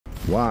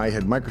Why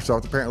had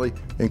Microsoft apparently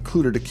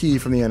included a key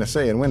from the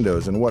NSA in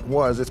Windows, and what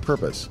was its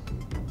purpose?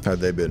 Had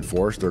they been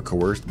forced or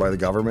coerced by the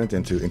government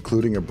into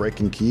including a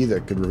breaking key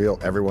that could reveal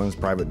everyone's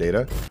private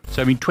data?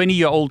 So,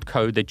 20-year-old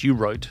code that you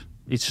wrote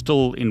is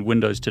still in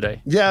Windows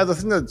today. Yeah, the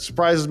thing that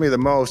surprises me the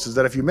most is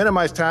that if you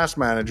minimize Task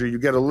Manager, you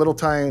get a little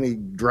tiny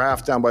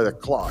draft down by the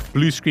clock.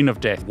 Blue screen of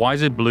death. Why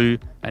is it blue?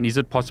 And is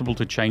it possible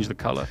to change the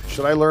color?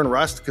 Should I learn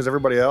Rust because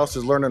everybody else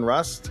is learning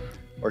Rust?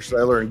 Or should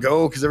I learn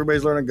Go because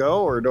everybody's learning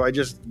Go? Or do I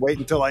just wait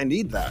until I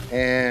need that?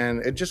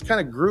 And it just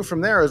kind of grew from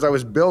there as I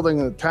was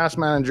building the Task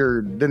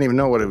Manager. Didn't even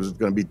know what it was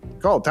going to be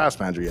called Task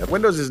Manager yet.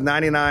 Windows is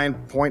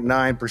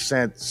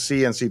 99.9%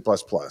 C and C++.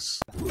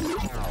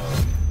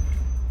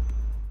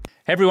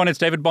 Hey everyone, it's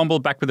David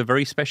Bombal back with a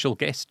very special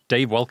guest.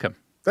 Dave, welcome.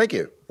 Thank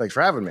you. Thanks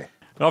for having me.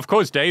 Of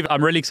course, Dave.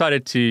 I'm really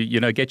excited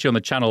to, get you on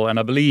the channel, and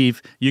I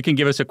believe you can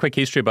give us a quick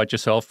history about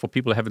yourself for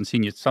people who haven't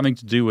seen you. It's something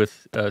to do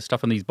with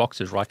stuff in these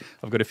boxes, right?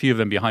 I've got a few of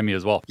them behind me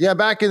as well. Yeah,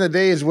 back in the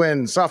days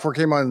when software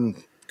came on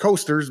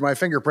coasters, my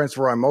fingerprints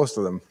were on most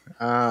of them.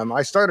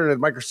 I started at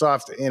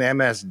Microsoft in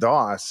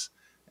MS-DOS,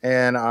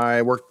 and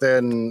I worked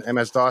in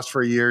MS-DOS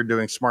for a year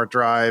doing Smart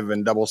Drive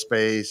and double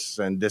space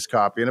and disk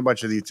copy and a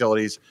bunch of the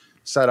utilities,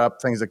 set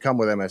up things that come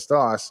with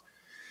MS-DOS.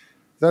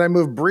 Then I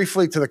moved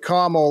briefly to the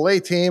COM-OLA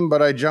team,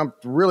 but I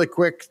jumped really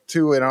quick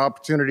to an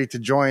opportunity to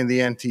join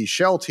the NT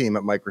Shell team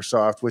at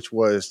Microsoft, which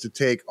was to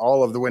take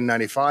all of the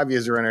Win95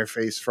 user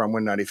interface from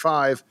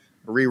Win95,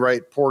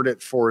 rewrite, port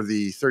it for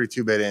the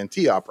 32-bit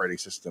NT operating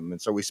system.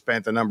 And so we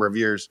spent a number of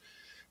years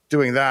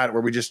doing that,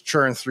 where we just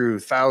churn through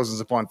thousands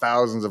upon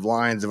thousands of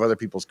lines of other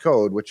people's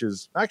code, which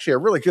is actually a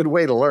really good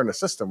way to learn a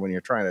system when you're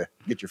trying to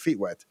get your feet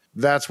wet.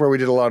 That's where we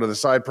did a lot of the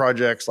side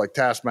projects like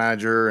Task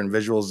Manager and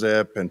Visual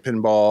Zip and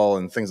Pinball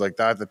and things like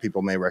that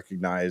people may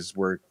recognize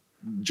were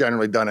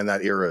generally done in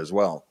that era as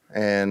well.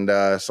 And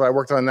so I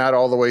worked on that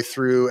all the way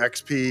through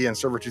XP and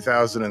Server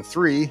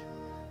 2003.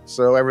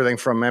 So everything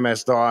from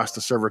MS-DOS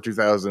to Server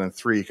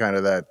 2003, kind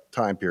of that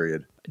time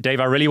period. Dave,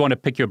 I really want to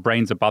pick your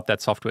brains about that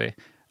software.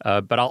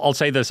 But I'll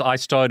say this, I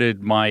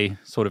started my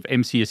sort of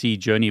MCSE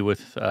journey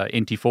with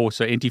NT4,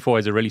 so NT4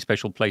 is a really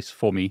special place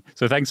for me.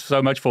 So thanks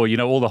so much for,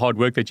 all the hard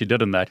work that you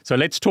did in that. So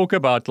let's talk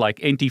about like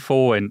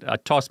NT4 and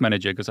Task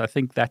Manager, because I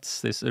think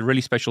there's a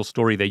really special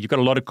story there. You've got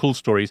a lot of cool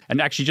stories.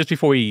 And actually, just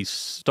before we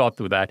start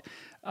with that,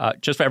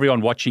 just for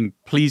everyone watching,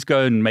 please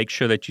go and make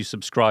sure that you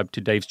subscribe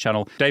to Dave's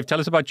channel. Dave, tell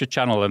us about your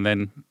channel and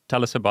then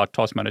tell us about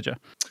Task Manager.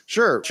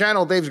 Sure.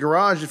 Channel Dave's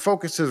Garage, it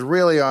focuses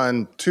really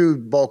on two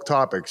bulk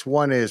topics.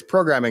 One is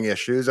programming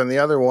issues, and the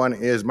other one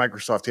is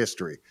Microsoft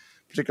history,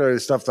 particularly the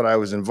stuff that I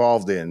was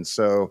involved in.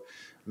 So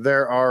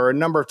there are a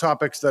number of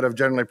topics that have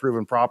generally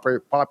proven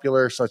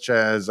popular, such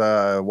as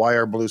why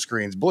are blue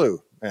screens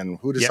blue, and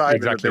who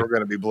decided that they were going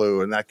to be blue,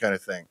 and that kind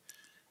of thing.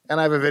 And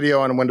I have a video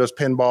on Windows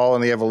Pinball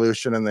and the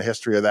evolution and the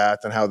history of that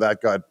and how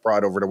that got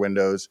brought over to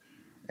Windows.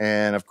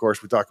 And of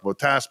course, we talk about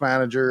Task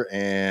Manager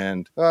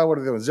and what are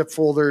they doing? Zip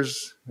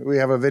folders. We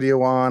have a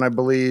video on, I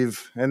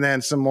believe. And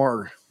then some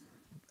more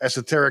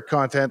esoteric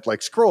content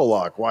like scroll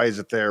lock. Why is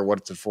it there?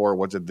 What's it for?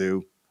 What's it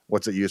do?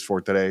 What's it used for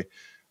today?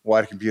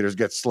 Why do computers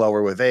get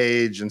slower with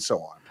age and so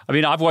on? I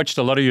mean, I've watched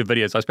a lot of your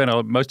videos. I spent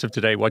most of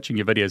today watching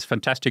your videos.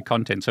 Fantastic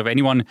content. So if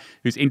anyone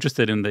who's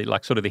interested in the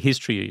sort of the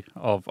history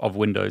of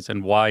Windows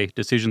and why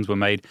decisions were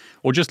made,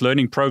 or just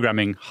learning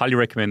programming, highly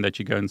recommend that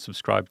you go and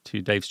subscribe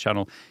to Dave's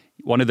channel.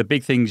 One of the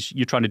big things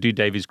you're trying to do,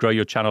 Dave, is grow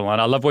your channel.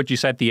 And I love what you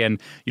said at the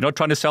end. You're not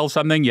trying to sell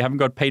something. You haven't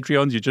got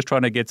Patreons. You're just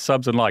trying to get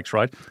subs and likes,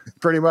 right?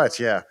 Pretty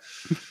much, yeah.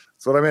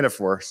 That's what I'm in it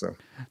for. So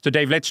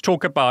Dave, let's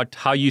talk about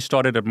how you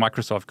started at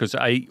Microsoft, because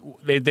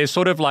there's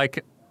sort of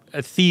like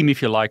a theme,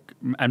 if you like,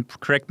 and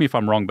correct me if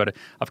I'm wrong, but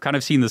I've kind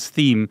of seen this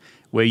theme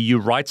where you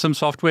write some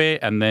software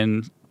and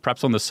then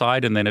perhaps on the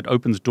side and then it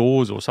opens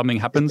doors or something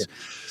happens.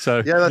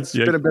 So yeah, that's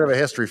been a bit of a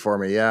history for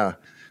me, yeah.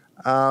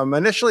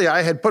 Initially,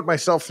 I had put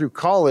myself through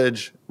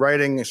college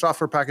writing a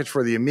software package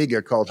for the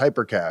Amiga called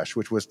Hypercache,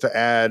 which was to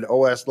add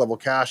OS-level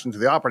cache into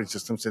the operating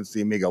system since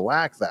the Amiga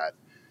lacked that.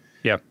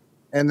 Yeah.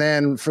 And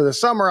then for the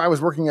summer, I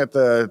was working at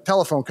the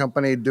telephone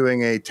company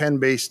doing a 10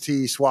 base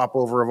T swap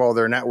over of all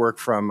their network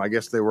from, I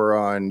guess they were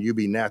on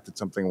UBNet at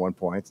something at one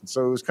point. And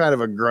so it was kind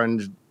of a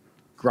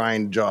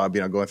grind job,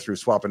 going through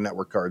swapping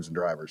network cards and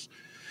drivers.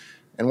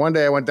 And one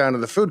day I went down to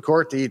the food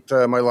court to eat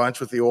my lunch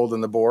with the old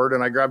and the bored,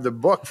 and I grabbed a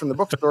book from the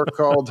bookstore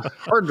called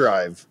Hard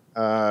Drive.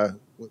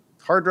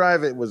 Hard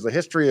Drive, it was the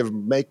history of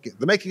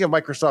the making of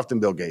Microsoft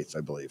and Bill Gates, I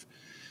believe.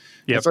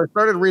 Yep. So I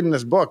started reading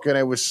this book, and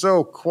it was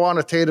so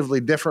quantitatively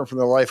different from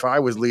the life I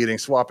was leading,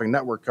 swapping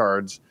network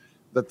cards,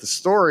 that the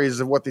stories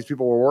of what these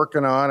people were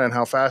working on and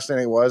how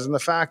fascinating it was, and the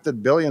fact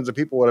that billions of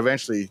people would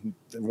eventually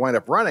wind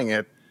up running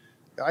it,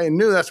 I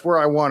knew that's where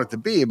I wanted to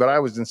be, but I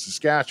was in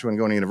Saskatchewan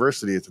going to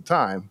university at the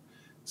time.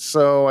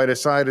 So I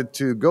decided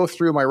to go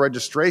through my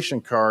registration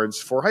cards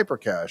for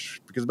Hypercache,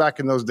 because back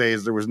in those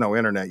days, there was no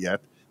internet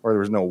yet, or there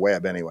was no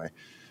web anyway.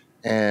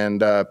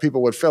 And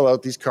people would fill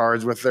out these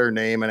cards with their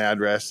name and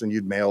address, and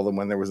you'd mail them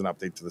when there was an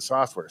update to the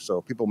software.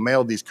 So people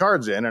mailed these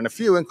cards in, and a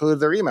few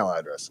included their email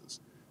addresses.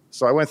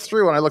 So I went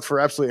through and I looked for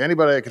absolutely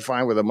anybody I could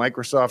find with a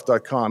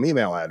Microsoft.com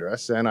email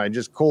address. And I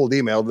just cold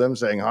emailed them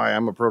saying, hi,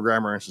 I'm a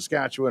programmer in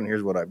Saskatchewan.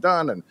 Here's what I've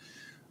done. And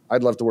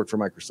I'd love to work for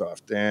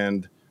Microsoft.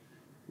 And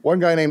one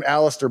guy named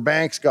Alistair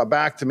Banks got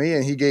back to me,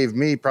 and he gave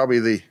me probably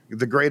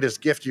the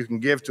greatest gift you can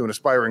give to an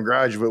aspiring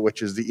graduate,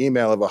 which is the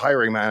email of a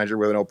hiring manager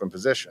with an open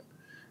position.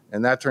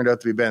 And that turned out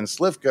to be Ben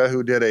Slivka,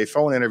 who did a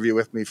phone interview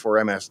with me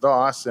for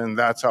MS-DOS, and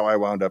that's how I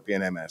wound up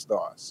in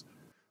MS-DOS.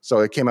 So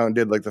I came out and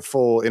did like the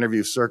full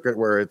interview circuit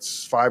where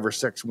it's 5 or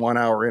 6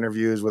 one-hour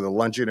interviews with a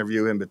lunch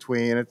interview in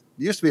between. It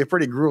used to be a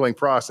pretty grueling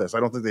process. I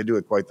don't think they do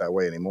it quite that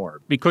way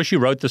anymore. Because you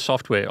wrote the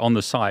software on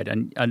the side,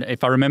 and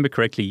if I remember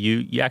correctly,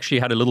 you actually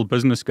had a little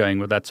business going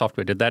with that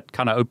software. Did that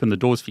kind of open the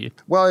doors for you?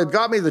 Well, it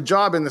got me the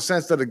job in the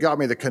sense that it got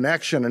me the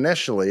connection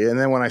initially. And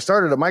then when I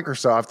started at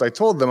Microsoft, I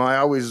told them I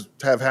always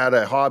have had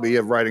a hobby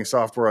of writing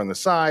software on the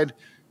side.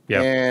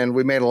 Yep. And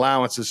we made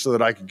allowances so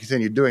that I could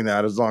continue doing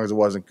that as long as it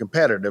wasn't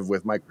competitive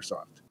with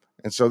Microsoft.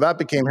 And so that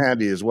became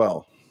handy as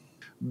well.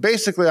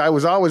 Basically, I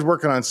was always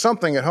working on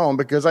something at home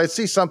because I'd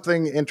see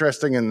something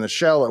interesting in the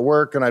shell at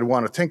work and I'd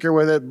want to tinker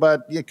with it,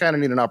 but you kind of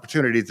need an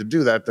opportunity to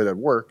do that at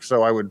work,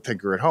 so I would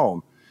tinker at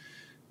home.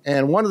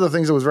 And one of the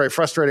things that was very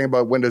frustrating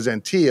about Windows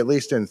NT, at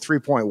least in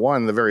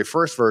 3.1, the very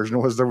first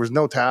version, was there was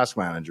no task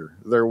manager.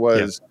 There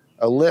was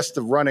a list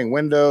of running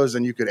windows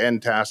and you could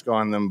end task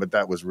on them, but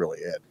that was really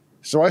it.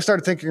 So I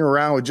started thinking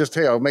around with just,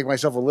 hey, I'll make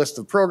myself a list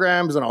of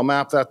programs and I'll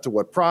map that to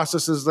what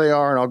processes they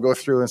are, and I'll go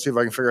through and see if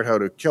I can figure out how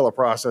to kill a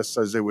process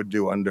as they would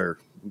do under,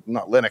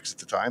 not Linux at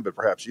the time, but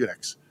perhaps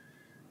Unix.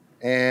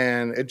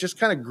 And it just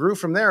kind of grew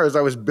from there as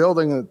I was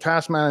building the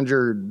task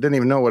manager. Didn't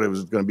even know what it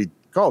was going to be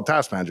called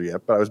task manager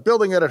yet, but I was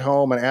building it at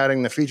home and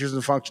adding the features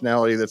and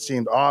functionality that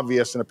seemed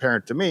obvious and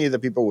apparent to me that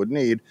people would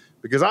need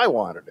because I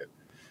wanted it.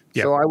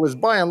 Yep. So I was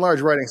by and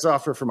large writing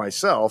software for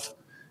myself.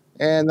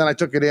 And then I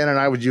took it in and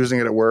I was using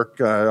it at work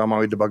on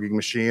my debugging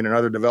machine, and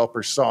other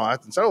developers saw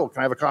it and said, oh,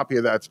 can I have a copy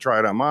of that to try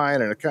it on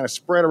mine? And it kind of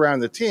spread around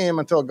the team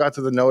until it got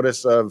to the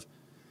notice of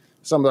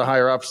some of the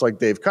higher ups like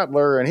Dave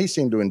Cutler, and he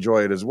seemed to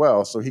enjoy it as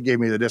well. So he gave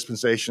me the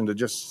dispensation to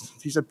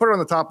he said, put it on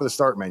the top of the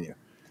start menu.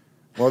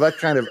 Well, that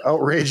kind of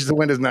outraged the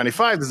Windows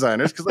 95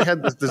 designers because they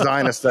had this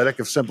design aesthetic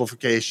of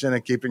simplification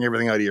and keeping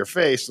everything out of your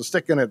face. So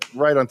sticking it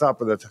right on top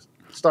of the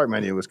start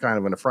menu was kind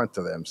of an affront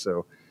to them.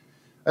 So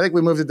I think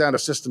we moved it down to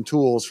system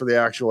tools for the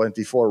actual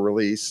NT4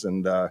 release,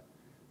 and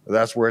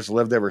that's where it's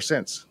lived ever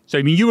since. So,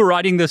 I mean, you were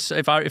writing this,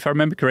 if I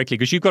remember correctly,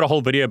 because you've got a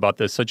whole video about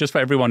this. So just for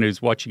everyone who's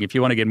watching, if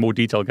you want to get more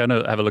detail, go and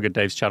have a look at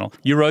Dave's channel.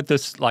 You wrote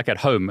this like at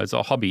home as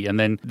a hobby, and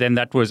then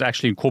that was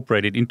actually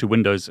incorporated into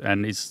Windows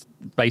and is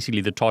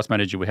basically the task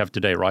manager we have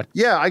today, right?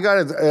 Yeah, I got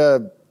it.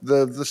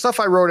 The stuff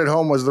I wrote at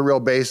home was the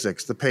real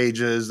basics, the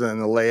pages and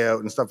the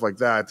layout and stuff like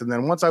that. And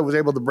then once I was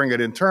able to bring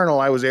it internal,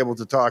 I was able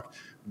to talk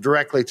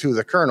directly to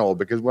the kernel,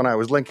 because when I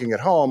was linking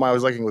at home, I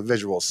was linking with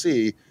Visual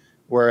C,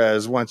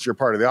 whereas once you're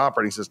part of the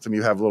operating system,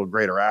 you have a little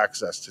greater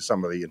access to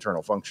some of the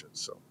internal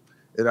functions. So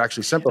it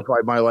actually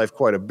simplified my life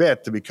quite a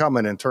bit to become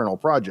an internal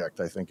project,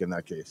 I think, in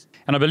that case.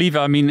 And I believe,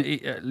 I mean,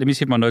 let me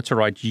see if my notes are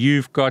right.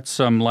 You've got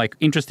some like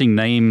interesting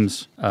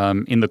names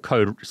in the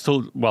code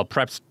still, well,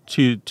 perhaps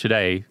to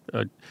today,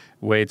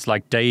 where it's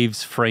like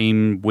Dave's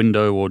frame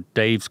window or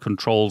Dave's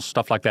controls,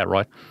 stuff like that,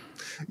 right?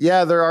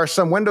 Yeah, there are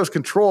some Windows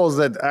controls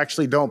that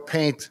actually don't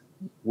paint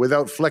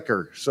without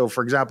flicker. So,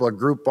 for example, a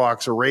group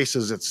box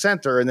erases its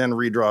center and then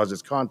redraws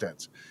its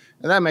contents.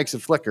 And that makes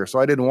it flicker. So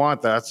I didn't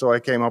want that. So I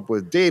came up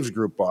with Dave's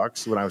group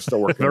box when I was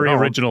still working. Very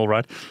original,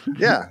 right?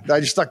 Yeah. I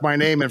just stuck my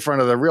name in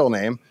front of the real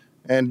name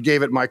and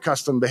gave it my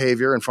custom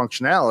behavior and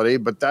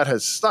functionality. But that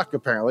has stuck,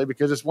 apparently,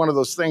 because it's one of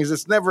those things.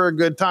 It's never a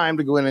good time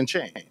to go in and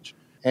change.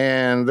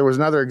 And there was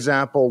another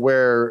example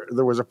where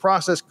there was a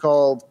process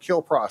called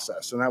kill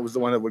process, and that was the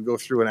one that would go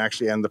through and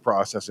actually end the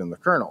process in the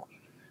kernel.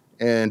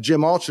 And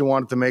Jim Alchin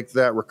wanted to make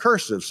that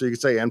recursive, so you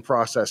could say end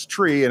process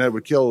tree, and it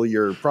would kill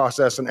your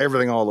process and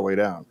everything all the way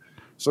down.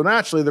 So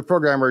naturally, the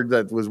programmer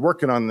that was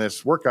working on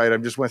this work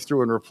item just went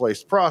through and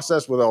replaced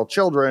process with all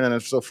children,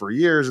 and so for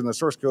years in the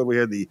source code, we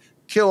had the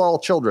kill all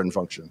children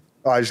function.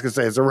 I was just going to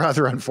say it's a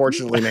rather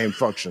unfortunately named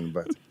function,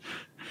 but...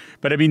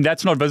 But I mean,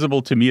 that's not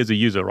visible to me as a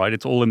user, right?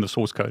 It's all in the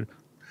source code.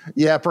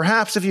 Yeah,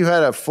 perhaps if you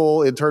had a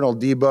full internal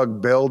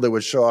debug build, it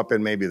would show up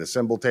in maybe the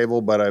symbol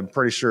table, but I'm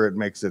pretty sure it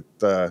makes it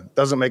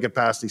doesn't make it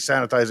past the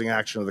sanitizing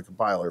action of the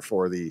compiler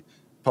for the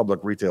public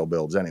retail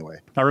builds anyway.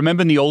 I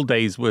remember in the old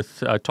days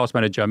with Task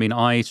Manager, I mean,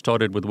 I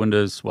started with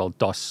Windows, well,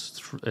 DOS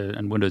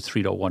and Windows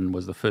 3.1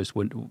 was the first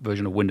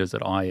version of Windows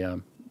that I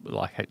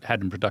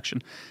had in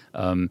production.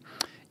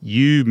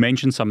 You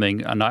mentioned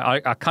something, and I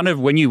kind of,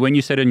 when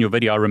you said in your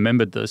video, I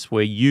remembered this,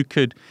 where you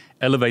could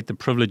elevate the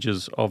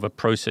privileges of a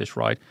process,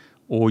 right?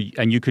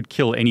 And you could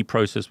kill any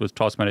process with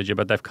Task Manager,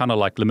 but they've kind of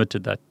like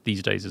limited that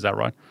these days. Is that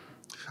right?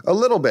 A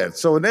little bit.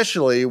 So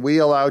initially, we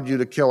allowed you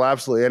to kill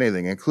absolutely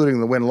anything, including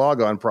the win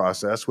logon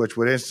process, which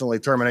would instantly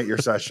terminate your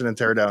session and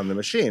tear down the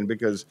machine,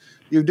 because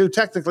you do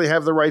technically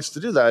have the rights to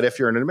do that if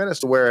you're an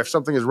administrator, where if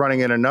something is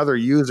running in another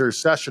user's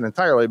session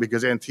entirely,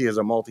 because NT is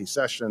a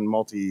multi-session,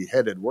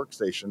 multi-headed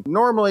workstation,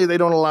 normally they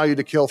don't allow you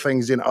to kill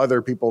things in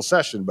other people's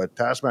session, but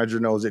Task Manager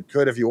knows it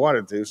could if you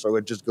wanted to, so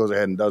it just goes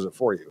ahead and does it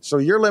for you. So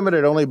you're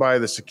limited only by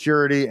the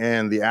security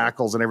and the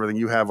ACLs and everything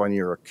you have on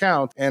your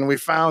account, and we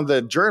found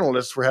that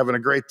journalists were having a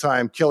great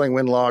time killing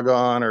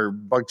WinLogon or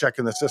bug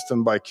checking the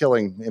system by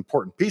killing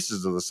important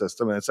pieces of the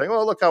system and saying,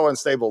 oh, look how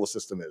unstable the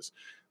system is.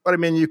 But I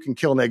mean, you can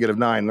kill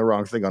 -9, the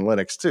wrong thing on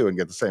Linux too, and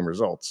get the same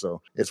results.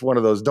 So it's one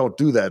of those don't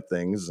do that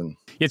things. And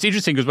yeah, it's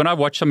interesting because when I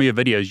watched some of your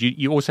videos,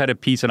 you also had a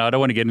piece, and I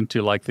don't want to get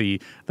into like the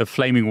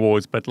flaming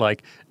wars, but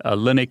like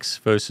Linux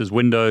versus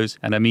Windows.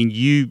 And I mean,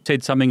 you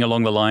said something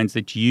along the lines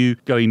that you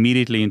go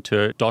immediately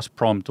into DOS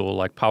prompt or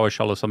like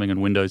PowerShell or something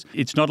in Windows.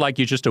 It's not like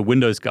you're just a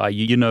Windows guy.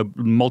 You know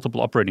multiple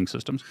operating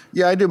systems.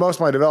 Yeah, I do most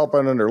of my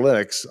development under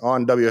Linux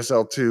on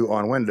WSL2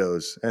 on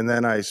Windows. And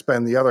then I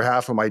spend the other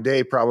half of my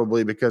day,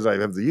 probably because I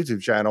have the YouTube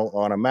channel,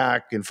 on a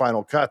Mac in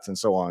Final Cut and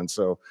so on.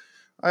 So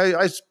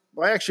I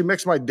actually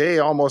mix my day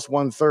almost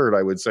 1/3,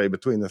 I would say,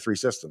 between the three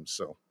systems.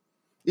 So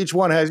each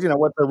one has,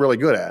 what they're really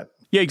good at.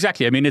 Yeah,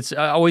 exactly. I mean,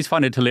 I always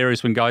find it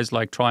hilarious when guys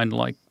like try and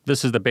like,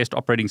 this is the best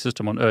operating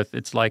system on earth.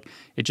 It's like,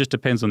 it just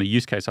depends on the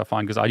use case, I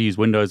find, because I use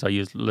Windows, I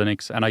use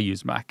Linux, and I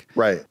use Mac.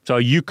 Right. So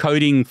are you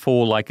coding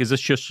for like, is this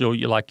just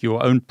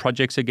your own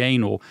projects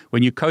again? Or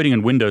when you're coding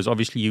in Windows,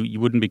 obviously you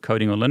wouldn't be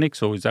coding on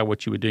Linux, or is that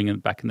what you were doing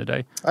back in the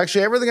day?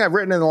 Actually, everything I've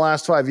written in the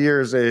last 5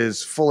 years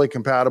is fully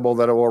compatible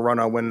that it will run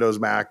on Windows,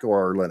 Mac,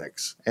 or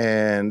Linux.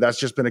 And that's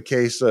just been a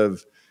case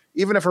of,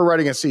 even if we're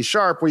writing in C#,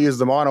 we use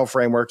the Mono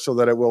framework so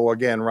that it will,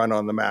 again, run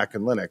on the Mac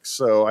and Linux.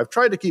 So I've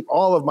tried to keep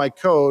all of my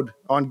code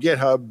on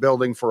GitHub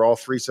building for all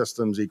three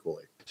systems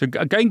equally. So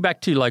going back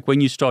to like when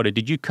you started,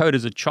 did you code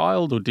as a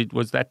child, or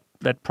was that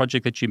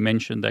project that you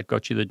mentioned that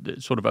got you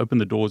that sort of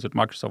opened the doors at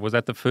Microsoft, was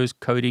that the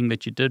first coding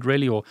that you did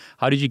really, or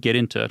how did you get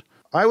into it?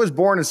 I was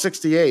born in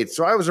 68,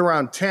 so I was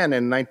around 10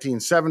 in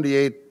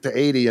 1978 to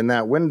 80 in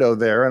that window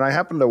there, and I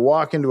happened to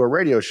walk into a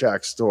Radio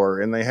Shack store,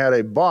 and they had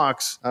a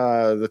box,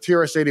 the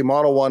TRS-80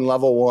 Model 1,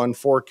 Level 1,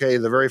 4K,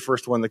 the very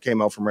first one that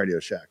came out from Radio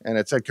Shack. And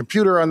it said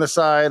computer on the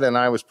side, and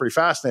I was pretty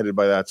fascinated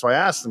by that. So I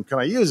asked them, can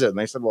I use it? And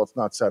they said, well, it's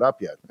not set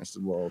up yet. I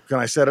said, well, can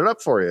I set it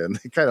up for you? And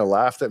they kind of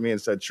laughed at me and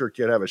said, sure,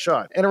 kid, have a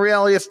shot. And in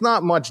reality, it's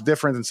not much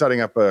different than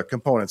setting up a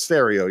component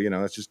stereo.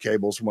 It's just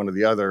cables from one to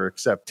the other,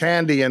 except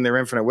Tandy in their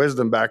infinite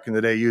wisdom back in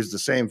the day used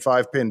the same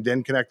 5-pin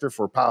DIN connector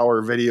for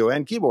power, video,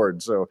 and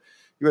keyboard. So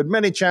you had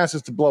many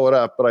chances to blow it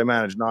up, but I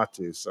managed not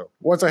to. So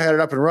once I had it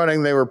up and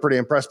running, they were pretty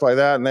impressed by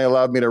that, and they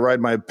allowed me to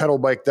ride my pedal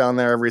bike down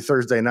there every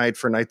Thursday night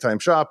for nighttime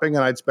shopping,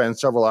 and I'd spend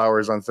several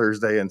hours on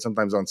Thursday and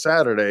sometimes on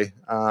Saturday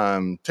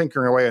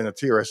tinkering away on the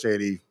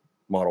TRS-80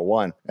 Model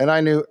 1. And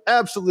I knew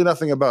absolutely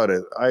nothing about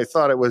it. I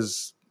thought it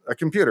was a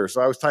computer.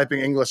 So I was typing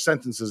English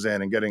sentences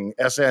in and getting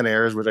SN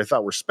errors, which I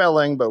thought were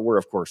spelling, but were,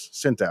 of course,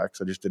 syntax.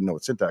 I just didn't know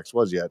what syntax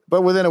was yet.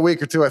 But within a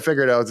week or two, I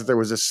figured out that there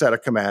was a set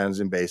of commands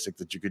in BASIC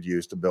that you could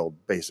use to build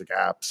basic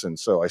apps. And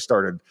so I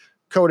started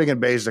coding in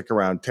BASIC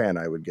around 10,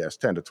 I would guess,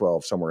 10 to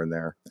 12, somewhere in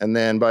there. And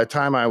then by the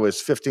time I was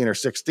 15 or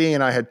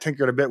 16, I had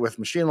tinkered a bit with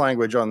machine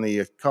language on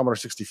the Commodore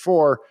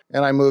 64,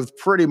 and I moved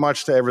pretty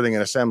much to everything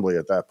in assembly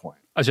at that point.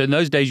 So in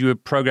those days, you were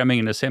programming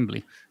in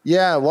assembly?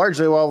 Yeah,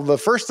 largely. Well, the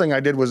first thing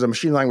I did was a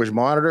machine language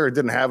monitor. It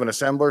didn't have an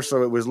assembler,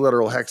 so it was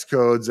literal hex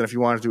codes. And if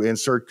you wanted to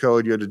insert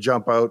code, you had to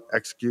jump out,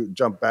 execute,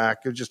 jump back.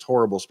 It was just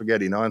horrible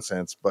spaghetti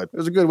nonsense, but it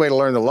was a good way to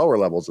learn the lower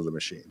levels of the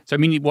machine. So, I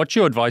mean, what's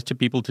your advice to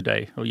people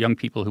today, or young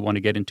people who want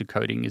to get into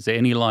coding? Is there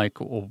any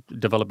or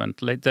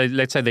development?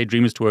 Let's say their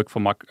dream is to work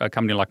for a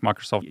company like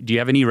Microsoft. Do you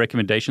have any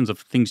recommendations of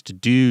things to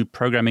do,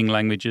 programming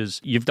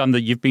languages? You've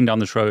been down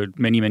this road,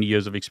 many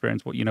years of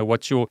experience.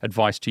 What's your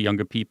advice to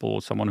younger people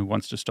or someone who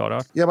wants to start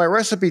out? Yeah, my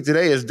recipe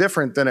today is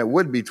different than it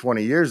would be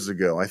 20 years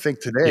ago. I think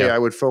today I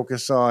would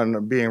focus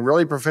on being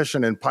really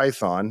proficient in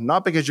Python,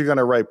 not because you're going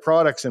to write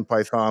products in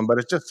Python, but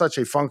it's just such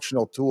a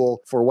functional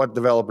tool for what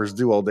developers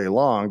do all day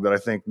long that I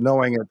think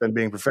knowing it and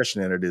being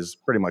proficient in it is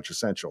pretty much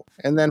essential.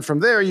 And then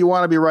from there, you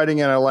want to be writing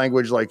in a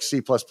language like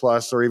C++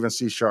 or even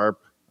C#.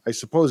 I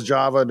suppose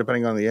Java,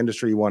 depending on the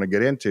industry you want to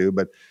get into,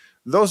 but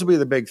those would be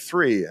the big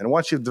three. And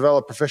once you've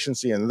developed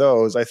proficiency in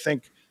those, I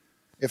think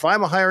if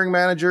I'm a hiring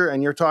manager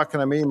and you're talking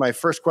to me, my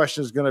first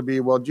question is going to be,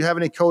 well, do you have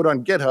any code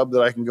on GitHub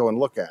that I can go and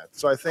look at?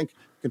 So I think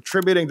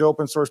contributing to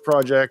open source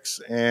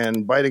projects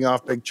and biting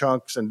off big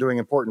chunks and doing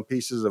important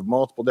pieces of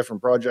multiple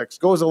different projects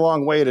goes a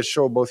long way to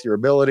show both your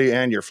ability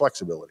and your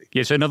flexibility.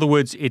 Yeah, so in other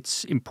words,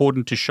 it's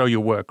important to show your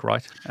work,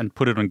 right? And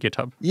put it on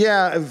GitHub.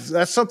 Yeah,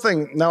 that's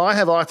something. Now, I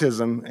have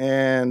autism,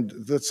 and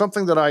that's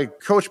something that I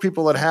coach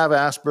people that have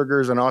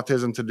Asperger's and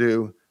autism to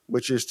do,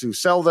 which is to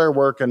sell their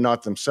work and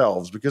not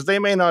themselves, because they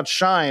may not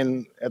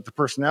shine at the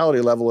personality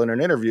level in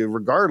an interview,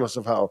 regardless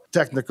of how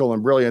technical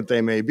and brilliant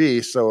they may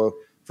be. So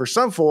for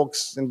some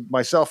folks, and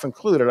myself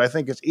included, I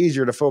think it's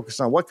easier to focus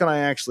on what can I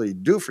actually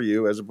do for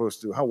you as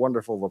opposed to how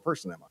wonderful of a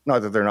person am I.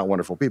 Not that they're not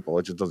wonderful people.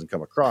 It just doesn't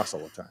come across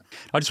all the time.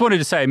 I just wanted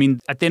to say, I mean,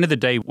 at the end of the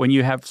day, when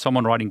you have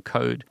someone writing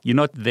code, you're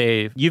not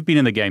there. You've been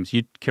in the games.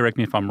 You correct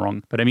me if I'm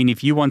wrong. But I mean,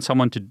 if you want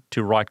someone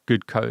to write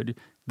good code,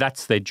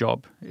 that's their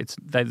job.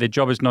 Their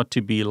job is not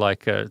to be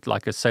like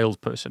a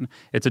salesperson.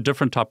 It's a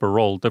different type of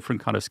role, different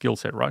kind of skill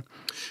set, right?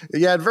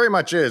 Yeah, it very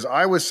much is.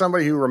 I was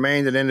somebody who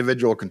remained an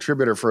individual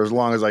contributor for as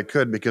long as I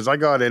could because I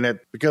got in it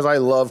because I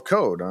love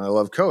code and I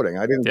love coding.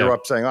 I didn't grow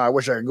up saying, I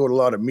wish I could go to a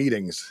lot of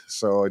meetings.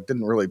 So I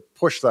didn't really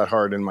push that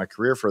hard in my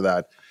career for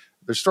that.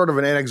 There's sort of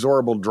an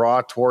inexorable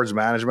draw towards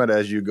management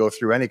as you go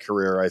through any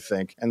career, I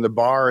think. And the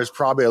bar is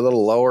probably a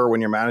little lower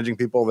when you're managing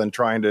people than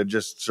trying to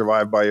just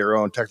survive by your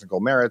own technical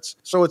merits.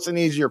 So it's an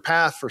easier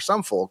path for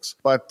some folks.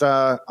 But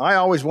I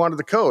always wanted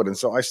to code. And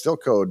so I still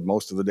code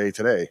most of the day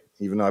today.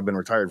 Even though I've been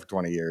retired for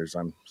 20 years,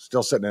 I'm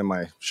still sitting in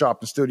my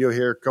shop and studio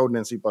here coding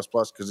in C++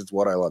 because it's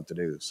what I love to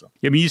do. So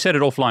yeah, I mean, you said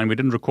it offline. We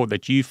didn't record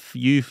that. You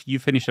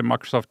finished at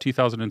Microsoft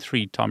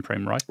 2003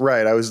 timeframe, right?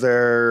 Right. I was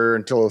there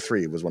until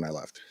 03 was when I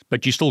left.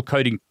 But you're still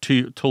coding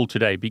till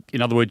today.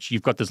 In other words,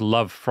 you've got this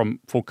love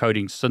for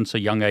coding since a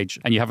young age,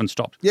 and you haven't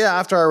stopped. Yeah,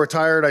 after I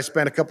retired, I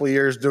spent a couple of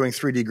years doing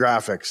 3D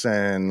graphics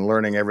and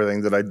learning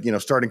everything that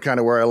starting kind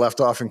of where I left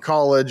off in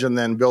college, and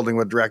then building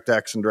with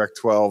DirectX and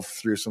Direct12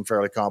 through some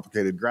fairly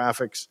complicated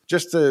graphics,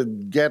 just to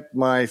get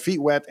my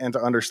feet wet and to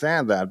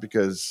understand that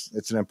because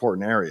it's an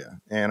important area.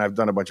 And I've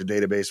done a bunch of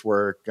database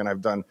work, and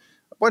I've done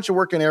a bunch of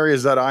work in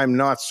areas that I'm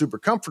not super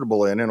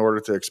comfortable in order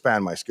to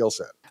expand my skill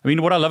set. I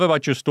mean, what I love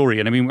about your story,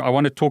 and I mean, I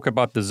want to talk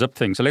about the zip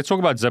thing. So let's talk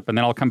about zip, and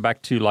then I'll come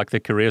back to like the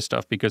career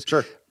stuff because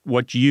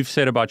what you've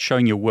said about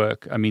showing your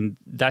work, I mean,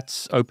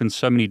 that's opened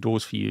so many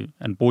doors for you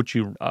and bought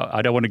you,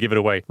 I don't want to give it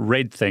away,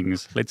 red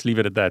things. Let's leave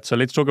it at that. So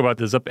let's talk about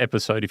the zip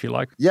episode, if you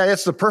like. Yeah,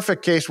 it's the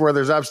perfect case where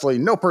there's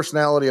absolutely no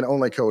personality and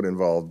only code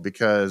involved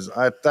because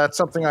that's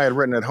something I had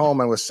written at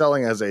home and was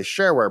selling as a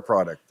shareware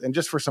product. And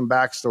just for some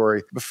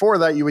backstory, before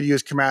that, you would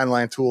use command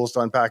line tools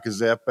to unpack a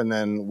zip, and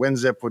then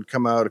WinZip would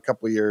come out a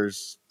couple of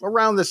years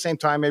around the same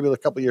time, maybe a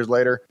couple of years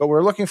later. But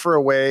we're looking for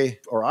a way,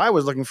 or I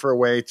was looking for a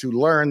way to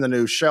learn the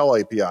new shell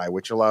API,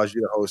 which allows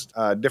you to host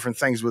different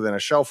things within a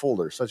shell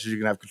folder, such as you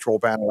can have control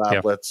panel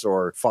applets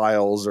or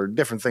files or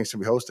different things to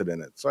be hosted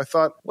in it. So I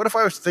thought, what if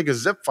I was to take a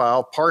zip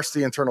file, parse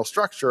the internal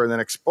structure, and then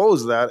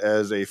expose that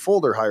as a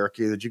folder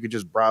hierarchy that you could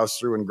just browse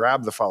through and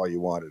grab the file you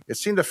wanted? It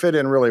seemed to fit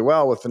in really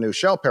well with the new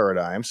shell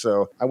paradigm.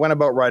 So I went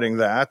about writing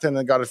that and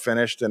then got it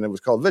finished, and it was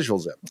called Visual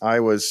Zip.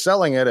 I was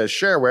selling it as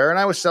shareware, and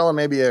I was selling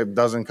maybe a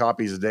dozen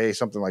copies a day,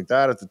 something like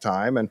that at the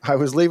time. And I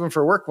was leaving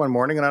for work one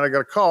morning, and I got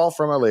a call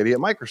from a lady at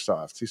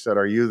Microsoft. She said,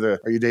 are you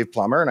Dave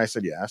Plummer? And I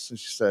said, yes. And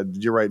she said,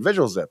 did you write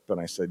Visual Zip?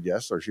 And I said,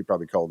 yes. Or she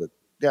probably called it.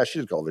 Yeah, she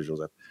did call Visual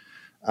Zip.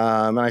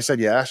 And I said,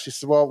 yeah. She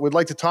said, well, we'd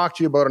like to talk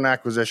to you about an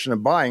acquisition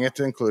and buying it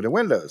to include in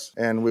Windows.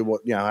 And we will,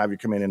 have you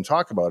come in and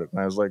talk about it.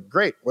 And I was like,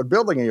 great. What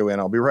building are you in?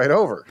 I'll be right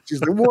over. She's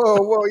like,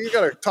 whoa, you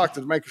got to talk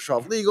to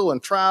Microsoft legal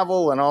and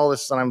travel and all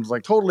this. And I'm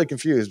like totally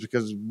confused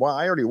because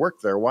I already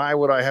worked there. Why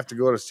would I have to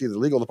go to see the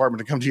legal department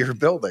to come to your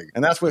building?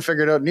 And that's when we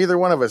figured out neither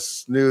one of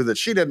us knew that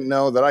she didn't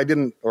know that I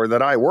didn't, or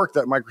that I worked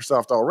at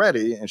Microsoft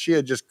already. And she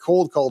had just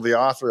cold called the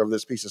author of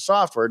this piece of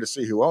software to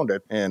see who owned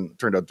it, and it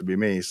turned out to be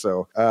me.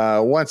 So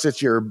once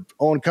it's your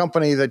own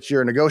company that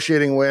you're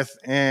negotiating with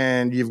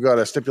and you've got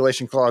a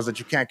stipulation clause that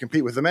you can't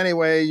compete with them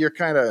anyway, you're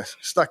kind of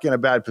stuck in a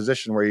bad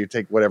position where you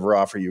take whatever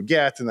offer you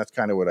get. And that's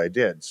kind of what I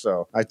did.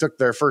 So I took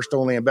their first,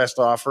 only, and best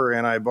offer,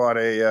 and I bought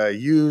a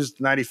used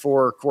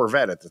 94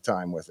 Corvette at the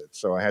time with it.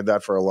 So I had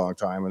that for a long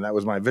time, and that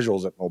was my Visual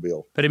Zip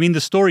mobile. But I mean,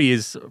 the story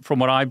is, from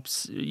what I've,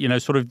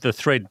 sort of the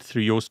thread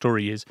through your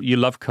story is you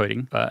love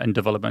coding and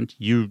development.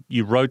 You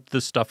wrote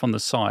this stuff on the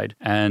side,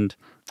 and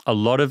a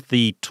lot of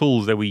the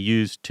tools that we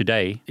use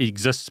today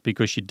exists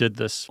because you did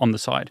this on the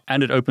side,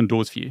 and it opened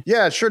doors for you.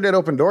 Yeah, it sure did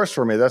open doors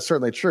for me. That's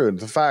certainly true.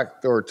 The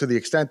fact, or to the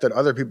extent that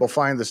other people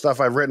find the stuff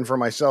I've written for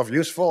myself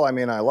useful, I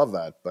mean, I love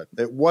that. But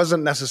it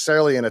wasn't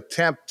necessarily an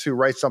attempt to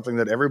write something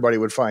that everybody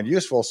would find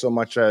useful so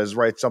much as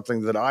write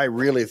something that I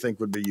really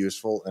think would be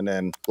useful. And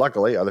then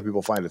luckily, other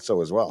people find it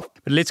so as well.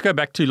 But let's go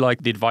back to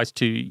like the advice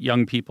to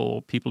young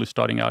people who are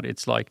starting out.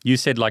 It's like you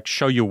said, like,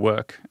 show your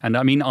work. And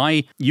I mean,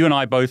 you and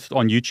I both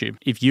on YouTube,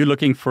 if you're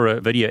looking for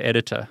a video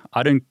editor,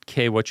 I don't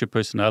care what your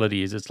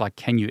personality is. It's like,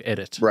 can you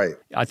edit? Right.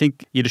 I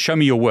think you to show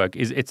me your work.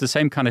 It's the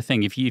same kind of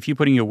thing. If you're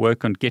putting your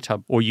work on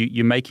GitHub, or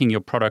you're making your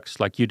products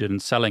like you did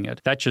and selling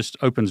it, that just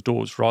opens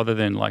doors rather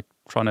than like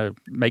trying to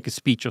make a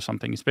speech or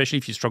something, especially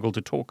if you struggle to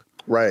talk.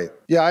 Right.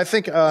 Yeah, I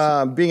think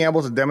being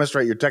able to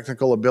demonstrate your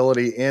technical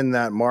ability in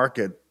that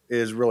market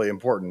is really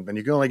important. And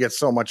you can only get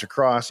so much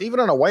across. Even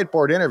on a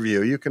whiteboard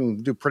interview, you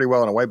can do pretty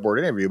well in a whiteboard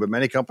interview, but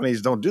many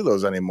companies don't do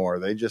those anymore.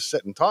 They just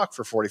sit and talk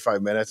for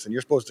 45 minutes, and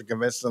you're supposed to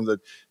convince them that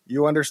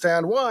you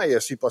understand why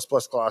a C++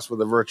 class with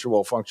a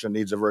virtual function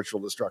needs a virtual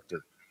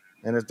destructor.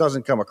 And it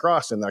doesn't come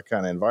across in that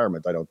kind of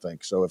environment, I don't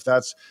think. So if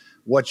that's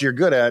what you're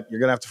good at, you're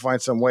going to have to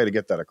find some way to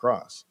get that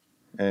across.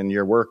 and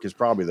your work is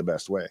probably the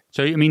best way.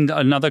 So, I mean,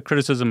 another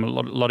criticism a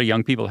lot of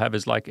young people have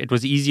is like, it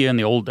was easier in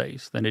the old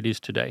days than it is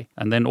today.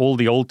 And then all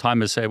the old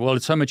timers say, well,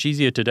 it's so much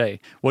easier today.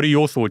 What are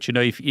your thoughts? You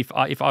know, if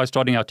I was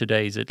starting out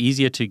today, is it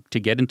easier to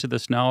get into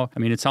this now? I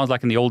mean, it sounds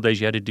like in the old days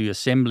you had to do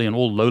assembly and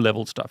all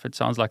low-level stuff. It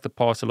sounds like the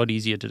past a lot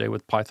easier today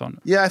with Python.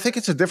 Yeah, I think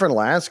it's a different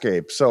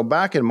landscape. So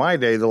back in my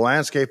day, the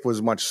landscape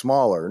was much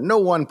smaller. No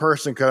one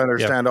person could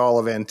understand all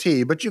of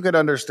NT, but you could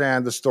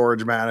understand the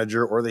storage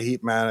manager or the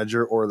heap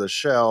manager or the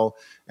shell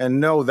and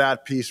know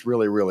that piece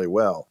really, really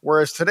well.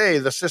 Whereas today,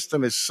 the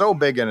system is so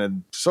big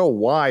and so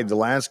wide, the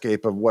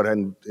landscape of what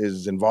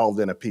is involved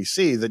in a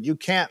PC, that you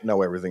can't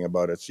know everything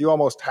about it. So you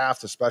almost have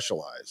to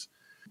specialize.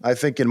 I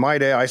think in my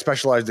day, I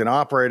specialized in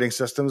operating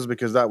systems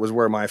because that was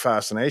where my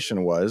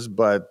fascination was,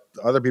 but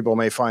other people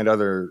may find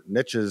other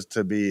niches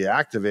to be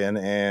active in.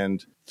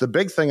 And the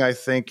big thing, I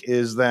think,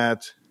 is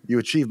that you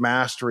achieve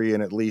mastery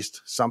in at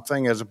least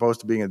something, as opposed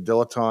to being a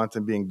dilettante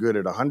and being good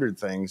at 100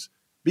 things.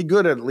 Be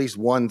good at least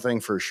one thing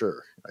for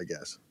sure, I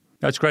guess.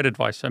 That's great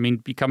advice. I mean,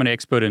 become an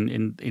expert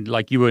in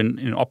like you were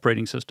in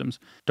operating systems.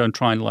 Don't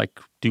try and like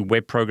do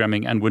web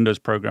programming and Windows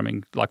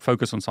programming. Like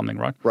focus on something,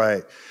 right?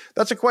 Right.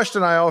 That's a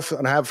question I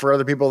often have for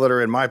other people that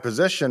are in my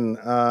position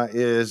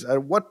is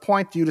at what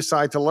point do you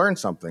decide to learn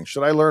something?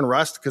 Should I learn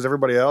Rust because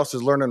everybody else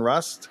is learning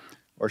Rust?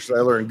 Or should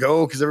I learn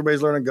Go because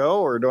everybody's learning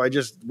Go? Or do I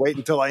just wait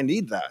until I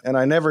need that? And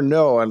I never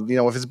know. And, you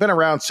know, if it's been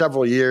around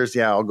several years,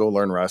 yeah, I'll go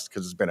learn Rust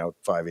because it's been out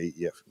 5, 8,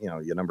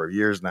 a number of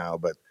years now.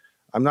 But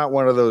I'm not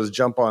one of those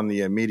jump on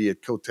the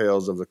immediate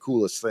coattails of the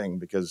coolest thing,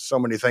 because so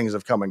many things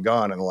have come and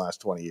gone in the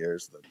last 20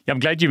 years. Yeah, I'm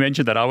glad you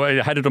mentioned that.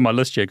 I had it on my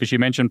list here because you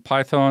mentioned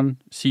Python,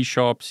 C#,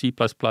 C++,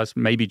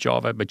 maybe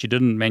Java, but you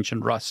didn't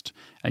mention Rust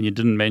and you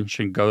didn't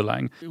mention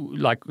GoLang.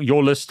 Like,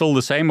 your list still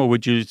the same, or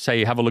would you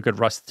say have a look at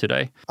Rust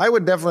today? I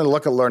would definitely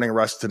look at learning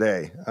Rust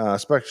today,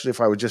 especially if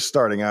I was just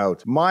starting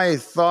out. My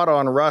thought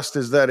on Rust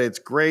is that it's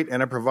great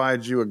and it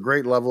provides you a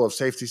great level of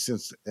safety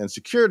and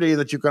security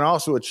that you can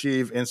also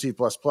achieve in C++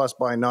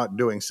 by not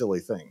doing silly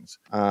things.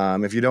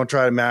 If you don't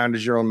try to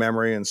manage your own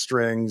memory and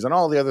strings and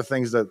all the other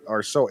things that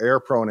are so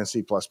error prone in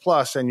C++,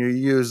 and you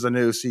use the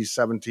new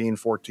C17,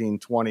 14,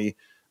 20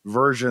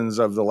 versions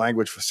of the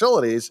language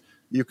facilities,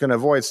 you can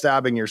avoid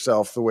stabbing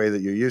yourself the way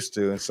that you used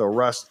to. And so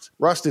Rust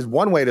is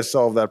one way to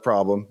solve that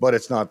problem, but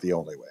it's not the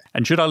only way.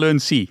 And should I learn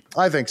C?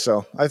 I think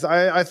so.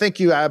 I think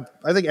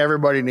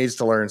everybody needs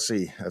to learn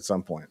C at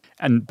some point.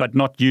 But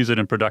not use it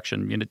in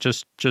production. You know,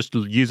 just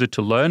use it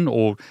to learn,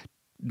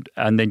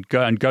 and then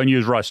go and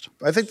use Rust.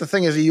 I think the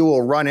thing is, you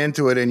will run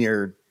into it in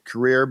your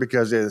career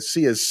because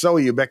C is so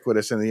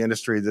ubiquitous in the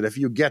industry that if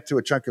you get to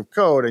a chunk of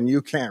code and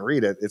you can't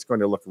read it, it's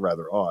going to look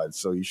rather odd.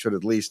 So you should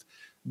at least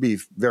be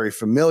very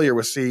familiar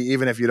with C,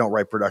 even if you don't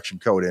write production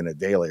code in it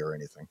daily or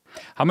anything.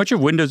 How much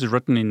of Windows is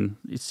written in,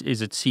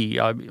 is it C?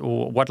 Or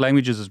what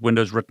languages is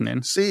Windows written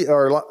in? C,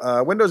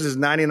 or Windows is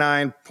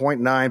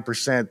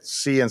 99.9%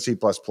 C and C++.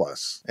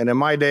 And in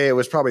my day, it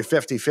was probably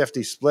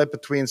 50-50 split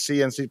between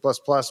C and C++,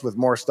 with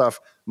more stuff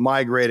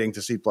migrating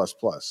to C++.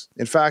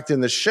 In fact,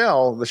 in the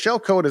shell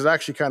code is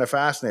actually kind of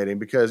fascinating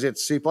because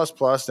it's C++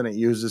 and it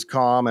uses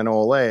COM and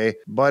OLE,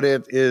 but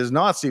it is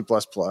not C++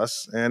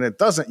 and it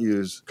doesn't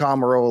use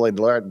COM or OLE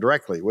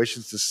directly, which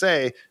is to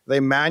say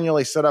they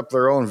manually set up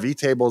their own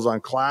vtables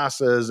on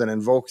classes and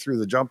invoke through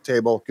the jump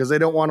table because they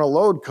don't want to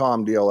load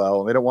COM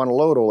DLL and they don't want to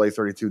load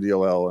OLE32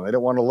 DLL and they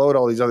don't want to load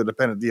all these other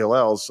dependent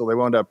DLLs, so they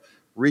wound up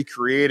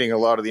recreating a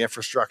lot of the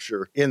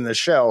infrastructure in the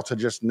shell to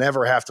just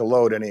never have to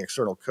load any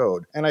external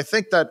code. And I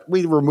think that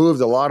we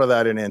removed a lot of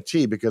that in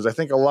NT because I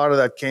think a lot of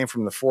that came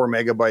from the 4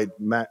 megabyte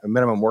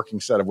minimum working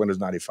set of Windows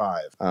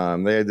 95.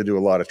 They had to do a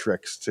lot of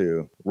tricks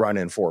to run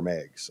in 4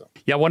 meg. So.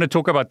 Yeah, I want to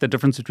talk about the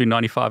difference between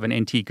 95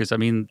 and NT because, I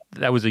mean,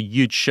 that was a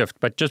huge shift.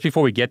 But just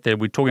before we get there,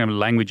 we're talking about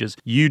languages.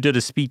 You did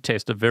a speed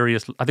test of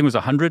various, I think it was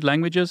 100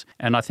 languages,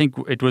 and I think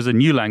it was a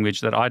new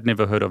language that I'd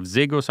never heard of,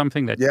 Zig or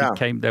something,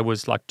 that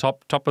was like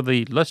top of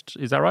the list.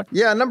 Is that right?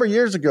 Yeah, a number of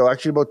years ago,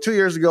 actually about 2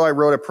 years ago, I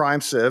wrote a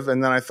prime civ,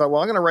 and then I thought,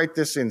 well, I'm going to write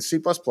this in C++,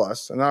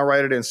 and I'll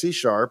write it in C#,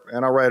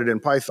 and I'll write it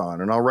in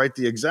Python, and I'll write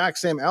the exact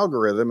same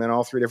algorithm in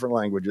all 3 different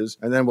languages,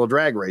 and then we'll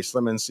drag race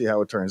them and see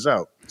how it turns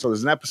out. So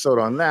there's an episode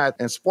on that,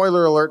 and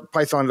spoiler alert,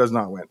 Python does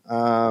not win.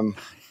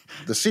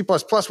 The C++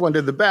 one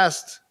did the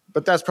best,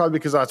 but that's probably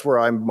because that's where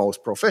I'm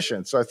most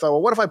proficient. So I thought,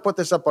 well, what if I put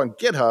this up on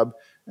GitHub,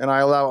 and I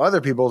allow other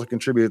people to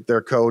contribute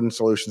their code and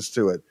solutions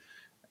to it?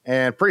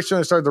 And pretty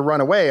soon it started to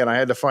run away, and I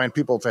had to find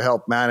people to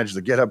help manage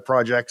the GitHub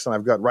projects. And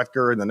I've got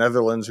Rutger in the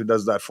Netherlands who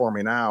does that for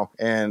me now.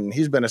 And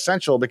he's been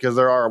essential because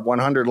there are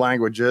 100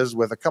 languages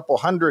with a couple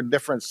hundred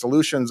different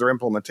solutions or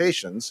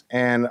implementations.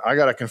 And I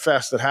got to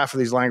confess that half of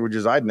these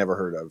languages I'd never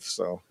heard of.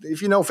 So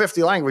if you know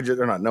 50 languages,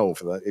 or not know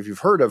for that, if you've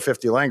heard of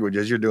 50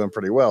 languages, you're doing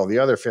pretty well. The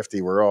other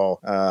 50 were all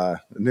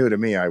new to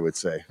me, I would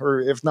say, or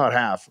if not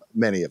half,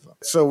 many of them.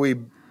 So we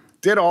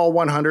did all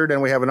 100,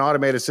 and we have an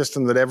automated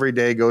system that every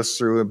day goes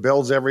through and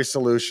builds every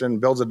solution,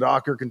 builds a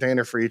Docker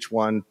container for each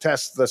one,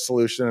 tests the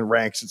solution and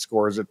ranks it,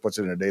 scores it, puts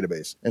it in a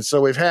database. And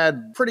so we've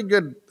had pretty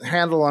good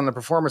handle on the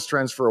performance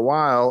trends for a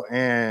while,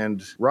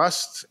 and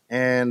Rust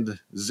and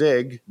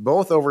Zig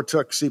both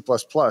overtook C++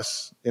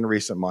 in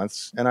recent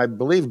months, and I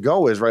believe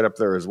Go is right up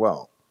there as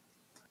well.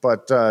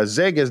 But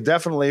Zig is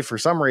definitely, for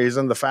some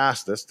reason, the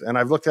fastest. And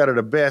I've looked at it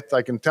a bit.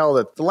 I can tell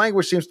that the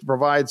language seems to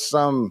provide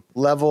some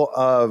level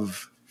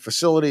of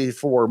facility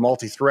for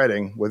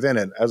multi-threading within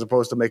it, as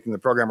opposed to making the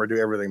programmer do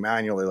everything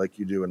manually like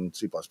you do in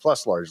C++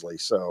 largely.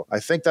 So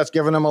I think that's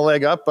given them a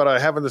leg up, but I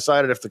haven't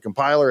decided if the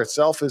compiler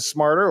itself is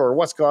smarter or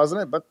what's causing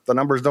it, but the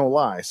numbers don't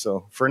lie.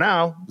 So for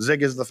now,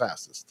 Zig is the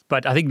fastest.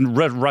 But I think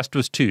Rust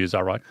was 2, is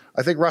that right?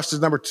 I think Rust is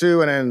number 2,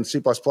 and then C++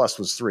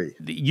 was 3.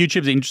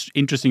 YouTube's an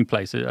interesting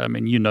place. I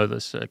mean, you know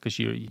this because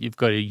you've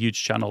got a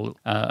huge channel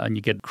and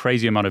you get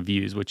crazy amount of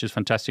views, which is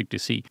fantastic to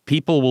see.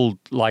 People will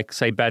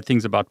say bad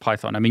things about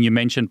Python. I mean, you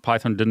mentioned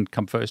Python didn't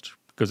come first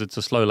because it's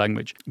a slow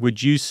language.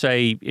 Would you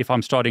say, if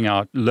I'm starting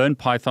out, learn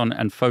Python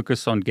and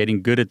focus on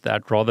getting good at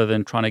that rather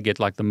than trying to get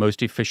the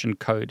most efficient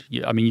code?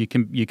 I mean,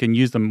 you can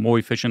use the more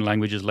efficient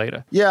languages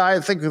later. Yeah, I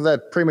think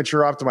that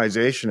premature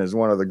optimization is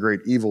one of the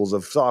great evils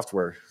of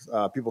software.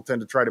 People tend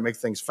to try to make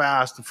things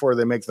fast before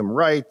they make them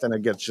right, and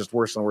it gets just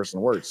worse and worse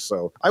and worse.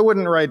 So I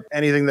wouldn't write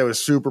anything that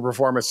was super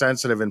performance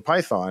sensitive in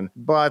Python,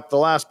 but the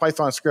last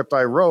Python script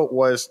I wrote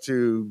was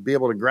to be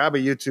able to grab a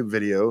YouTube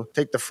video,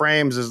 take the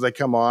frames as they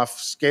come off,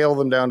 scale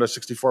them down to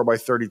 64 by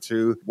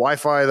 32,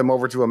 Wi-Fi them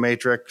over to a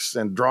matrix,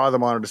 and draw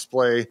them on a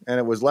display. And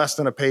it was less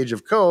than a page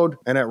of code,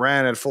 and it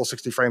ran at full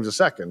 60 frames a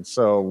second.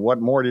 So what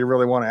more do you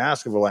really want to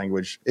ask of a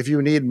language? If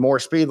you need more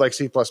speed like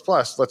C++,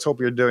 let's hope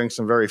you're doing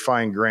some very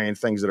fine-grained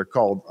things that are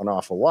called an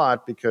awful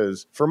lot,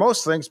 because for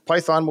most things,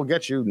 Python will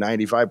get you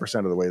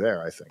 95% of the way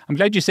there, I think. I'm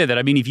glad you said that.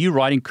 I mean, if you're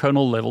writing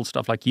kernel level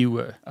stuff like you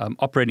were,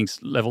 operating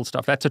level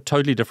stuff, that's a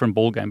totally different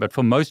ballgame. But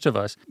for most of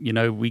us,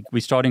 we're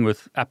starting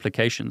with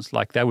applications.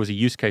 Like that was a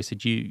use case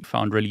that you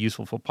found really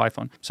useful for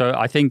Python. So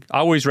I think I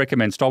always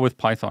recommend start with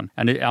Python.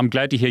 And I'm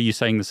glad to hear you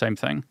saying the same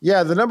thing.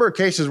 Yeah, the number of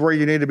cases where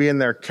you need to be in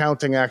there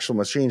counting actual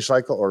machine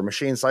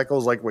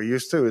cycles like we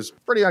used to is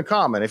pretty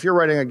uncommon. If you're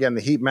writing, again,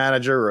 the heap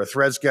manager or a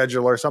thread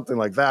scheduler or something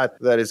like that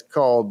is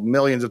called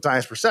millions of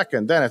times per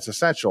second, then it's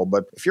essential.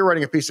 But if you're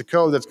writing a piece of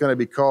code that's going to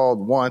be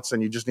called once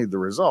and you just need the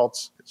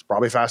results, it's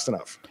probably fast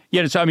enough.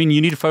 Yeah, so I mean,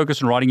 you need to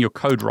focus on writing your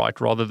code right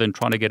rather than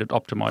trying to get it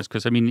optimized.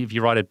 Because I mean, if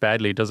you write it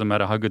badly, it doesn't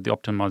matter how good the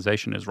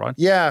optimization is, right?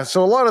 Yeah,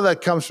 so a lot of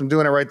that comes from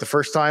doing it right the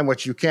first time,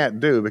 which you can't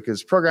do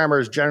because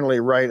programmers generally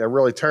write a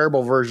really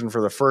terrible version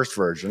for the first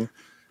version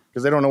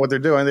because they don't know what they're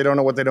doing. They don't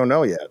know what they don't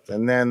know yet.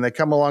 And then they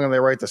come along and they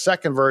write the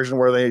second version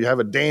where they have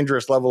a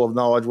dangerous level of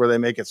knowledge where they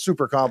make it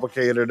super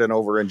complicated and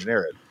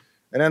over-engineer it.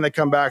 And then they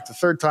come back the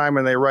third time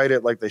and they write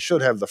it like they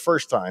should have the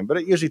first time. But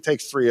it usually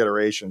takes 3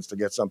 iterations to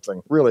get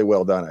something really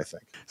well done, I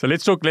think. So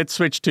let's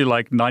switch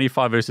to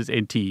 95 versus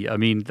NT. I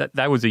mean,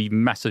 that was a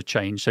massive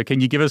change. So can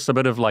you give us a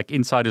bit of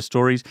insider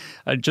stories?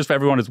 Just for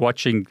everyone who's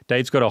watching,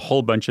 Dave's got a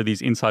whole bunch of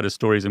these insider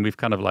stories and we've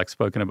kind of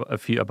spoken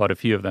about a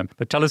few of them.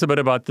 But tell us a bit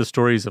about the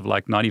stories of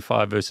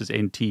 95 versus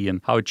NT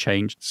and how it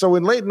changed. So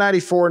in late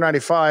 94,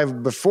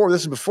 95, before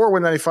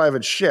when 95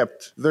 had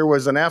shipped, there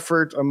was an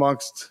effort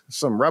amongst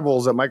some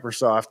rebels at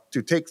Microsoft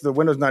to take the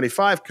Windows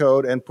 95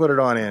 code and put it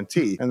on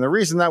NT. And the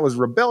reason that was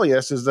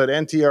rebellious is that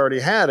NT already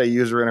had a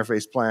user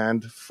interface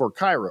planned for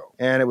Cairo.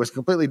 And it was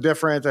completely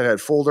different. It had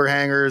folder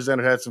hangers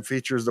and it had some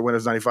features that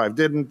Windows 95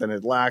 didn't and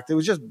it lacked. It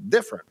was just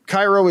different.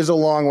 Cairo is a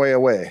long way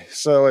away.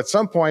 So at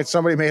some point,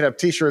 somebody made up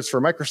t-shirts for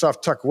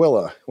Microsoft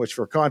Tukwila, which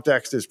for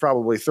context is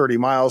probably 30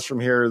 miles from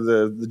here.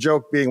 The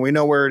joke being we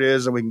know where it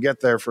is and we can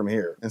get there from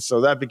here. And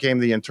so that became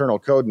the internal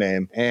code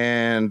name.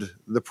 And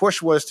the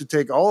push was to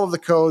take all of the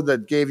code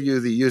that gave you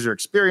the user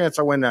experience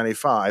on Win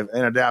 95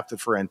 and adapt it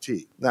for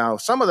NT. Now,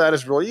 some of that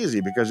is really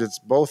easy because it's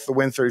both the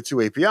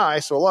Win32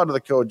 API, so a lot of the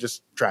code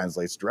just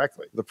translates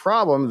directly.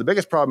 The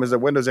biggest problem is that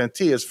Windows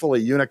NT is fully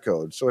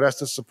Unicode, so it has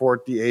to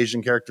support the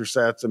Asian character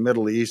sets, the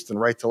Middle East, and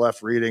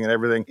right-to-left reading and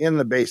everything in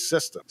the base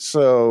system.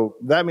 So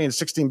that means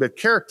 16-bit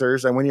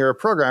characters, and when you're a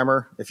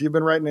programmer, if you've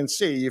been writing in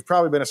C, you've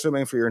probably been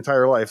assuming for your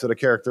entire life that a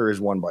character is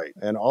 1 byte,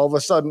 and all of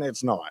a sudden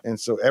it's not. And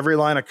so every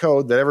line of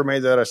code that ever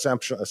made that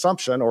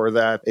assumption or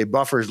that a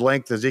buffer's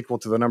length is equal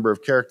to the number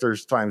of characters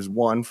times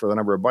 1 for the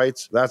number of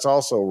bytes, that's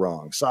also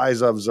wrong.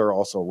 Size ofs are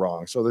also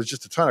wrong. So there's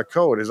just a ton of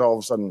code is all of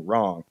a sudden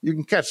wrong. You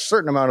can catch a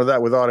certain amount of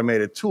that with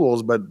automated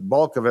tools, but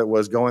bulk of it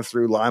was going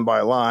through line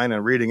by line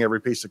and reading every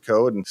piece of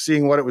code and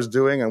seeing what it was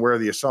doing and where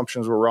the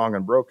assumptions were wrong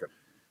and broken.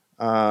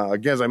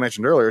 Again, as I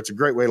mentioned earlier, it's a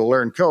great way to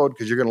learn code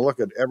because you're going to look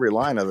at every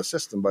line of the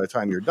system by the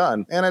time you're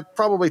done. And it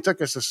probably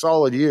took us a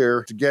solid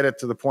year to get it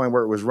to the point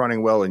where it was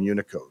running well in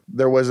Unicode.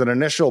 There was an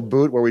initial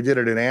boot where we did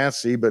it in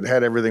ANSI, but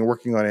had everything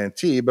working on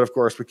NT. But of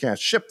course, we can't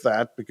ship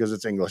that because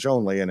it's English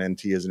only and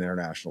NT is an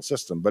international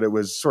system. But it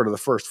was sort of the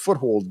first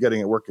foothold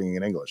getting it working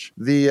in English.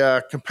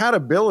 The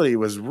compatibility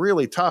was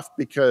really tough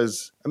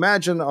because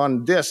imagine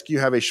on disk, you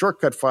have a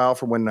shortcut file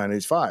from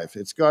Win95.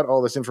 It's got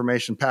all this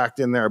information packed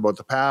in there about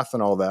the path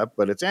and all that,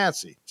 but it's ANSI.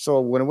 fancy. So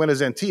when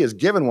Windows NT is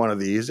given one of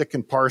these, it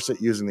can parse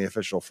it using the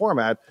official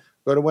format.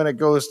 But when it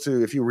goes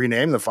to, if you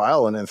rename the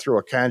file and then throw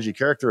a kanji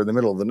character in the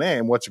middle of the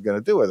name, what's it going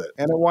to do with it?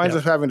 And it winds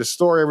up having to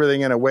store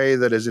everything in a way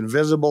that is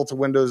invisible to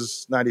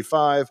Windows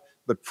 95,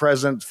 but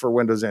present for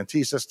Windows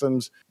NT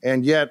systems.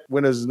 And yet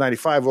Windows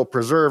 95 will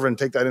preserve and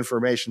take that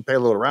information,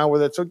 payload around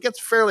with it. So it gets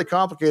fairly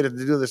complicated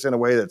to do this in a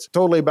way that's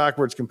totally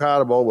backwards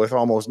compatible with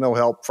almost no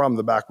help from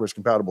the backwards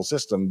compatible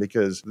system,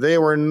 because they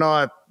were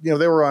not,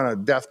 they were on a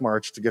death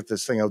march to get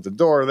this thing out the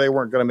door. They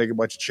weren't going to make a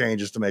bunch of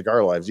changes to make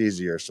our lives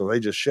easier. So they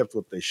just shipped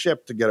what they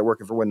shipped to get it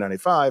working for Win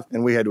 95,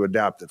 and we had to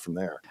adapt it from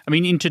there. I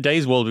mean, in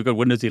today's world, we've got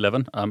Windows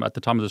 11 at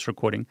the time of this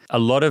recording. A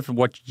lot of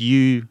what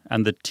you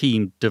and the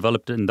team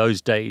developed in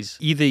those days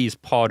either is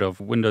part of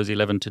Windows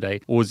 11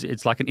 today, or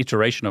it's like an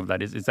iteration of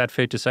that. Is that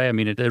fair to say? I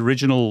mean, the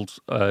original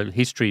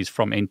history is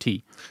from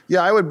NT.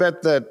 Yeah, I would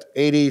bet that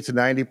 80 to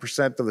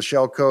 90% of the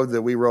shell code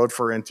that we wrote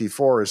for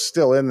NT4 is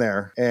still in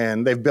there.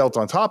 And they've built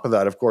on top of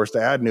that, of course,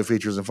 to add new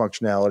features and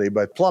functionality,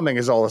 but plumbing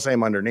is all the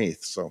same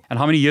underneath. So. And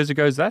how many years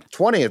ago is that?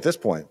 20 at this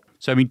point.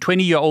 So, I mean,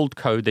 20-year-old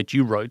code that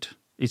you wrote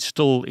is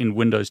still in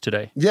Windows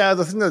today. Yeah,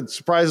 the thing that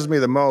surprises me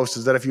the most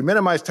is that if you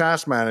minimize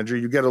Task Manager,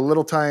 you get a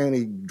little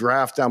tiny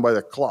draft down by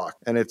the clock,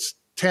 and it's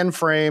 10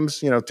 frames,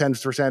 10%,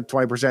 20%,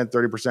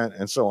 30%,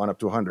 and so on up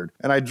to 100.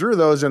 And I drew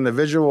those in the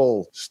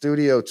Visual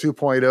Studio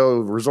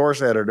 2.0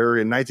 resource editor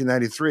in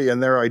 1993,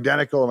 and they're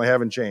identical and they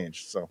haven't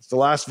changed. So it's the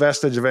last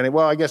vestige of any,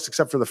 well, I guess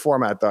except for the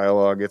format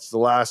dialog, it's the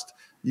last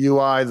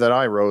UI that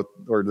I wrote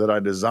or that I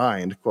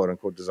designed, quote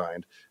unquote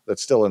designed,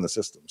 that's still in the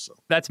system. So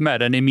that's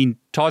mad. And I mean,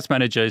 Task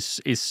Manager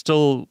is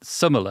still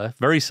similar,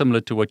 very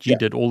similar to what you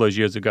did all those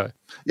years ago.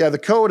 Yeah, the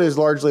code is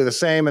largely the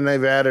same, and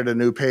they've added a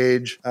new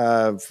page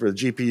for the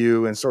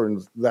GPU and sort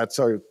of that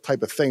sort of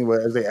type of thing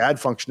as they add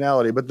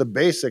functionality. But the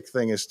basic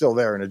thing is still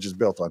there, and it's just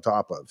built on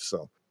top of.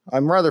 So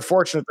I'm rather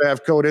fortunate to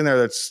have code in there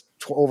that's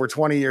over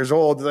 20 years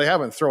old that they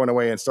haven't thrown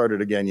away and started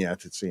again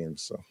yet, it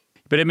seems. So.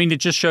 But I mean, it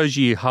just shows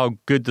you how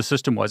good the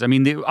system was. I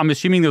mean, I'm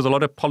assuming there was a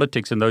lot of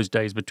politics in those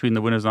days between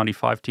the Windows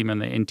 95 team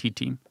and the NT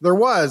team. There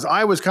was.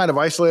 I was kind of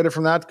isolated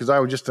from that because I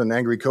was just an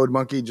angry code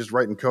monkey, just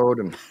writing code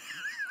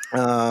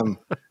and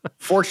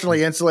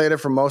fortunately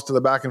insulated from most of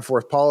the back and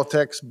forth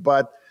politics.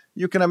 But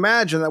you can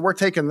imagine that we're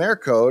taking their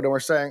code and we're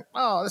saying,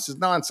 oh, this is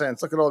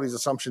nonsense. Look at all these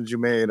assumptions you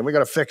made, and we got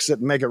to fix it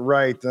and make it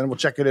right. And then we'll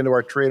check it into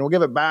our tree and we'll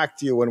give it back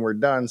to you when we're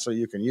done so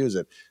you can use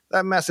it.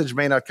 That message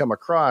may not come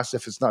across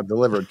if it's not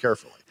delivered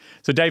carefully.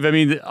 So, Dave, I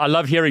mean, I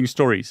love hearing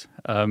stories,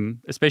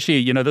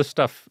 especially, this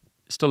stuff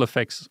still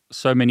affects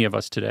so many of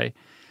us today.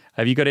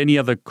 Have you got any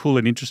other cool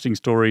and interesting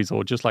stories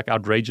or just like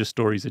outrageous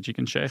stories that you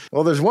can share?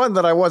 Well, there's one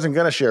that I wasn't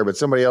going to share, but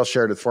somebody else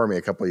shared it for me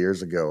a couple of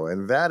years ago.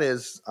 And that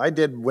is, I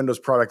did Windows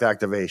product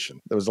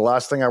activation. That was the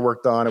last thing I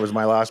worked on. It was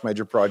my last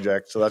major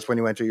project. So that's when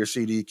you enter your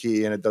CD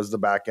key and it does the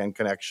back-end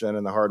connection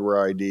and the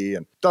hardware ID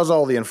and does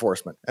all the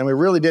enforcement. And we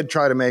really did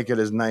try to make it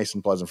as nice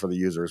and pleasant for the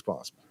user as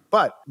possible.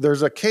 But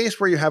there's a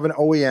case where you have an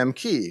OEM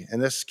key, and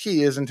this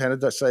key is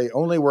intended to say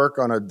only work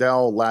on a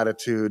Dell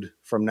Latitude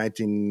from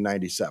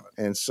 1997.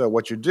 And so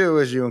what you do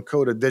is you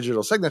encode a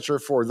digital signature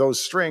for those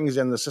strings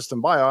in the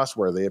system BIOS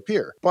where they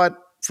appear. But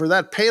for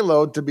that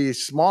payload to be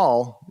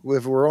small,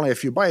 if it were only a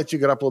few bytes, you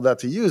could upload that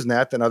to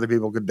Usenet, and other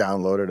people could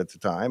download it at the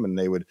time, and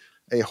they would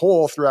a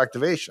hole through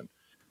activation.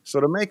 So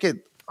to make it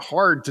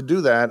hard to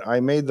do that, I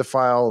made the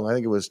file, I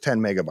think it was 10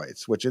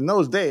 megabytes, which in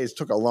those days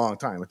took a long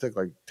time. It took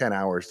like 10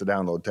 hours to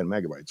download 10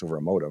 megabytes over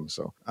a modem.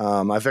 So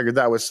I figured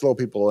that would slow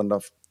people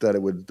enough that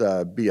it would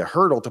be a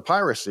hurdle to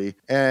piracy.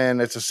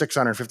 And it's a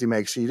 650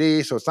 meg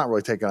CD, so it's not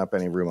really taking up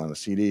any room on the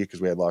CD because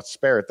we had lots to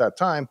spare at that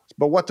time.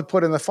 But what to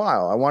put in the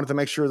file? I wanted to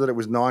make sure that it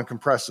was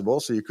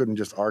non-compressible, so you couldn't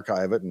just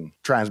archive it and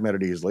transmit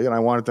it easily. And I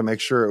wanted to make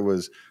sure it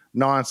was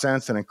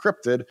nonsense and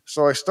encrypted.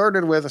 So I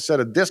started with a set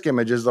of disk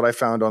images that I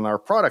found on our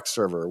product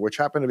server, which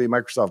happened to be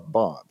Microsoft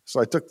Bob. So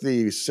I took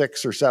the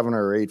 6 or 7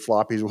 or 8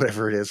 floppies,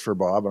 whatever it is for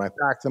Bob, and I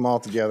packed them all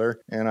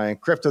together and I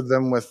encrypted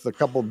them with a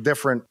couple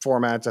different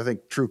formats. I think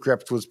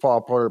TrueCrypt was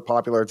popular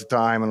at the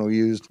time, and we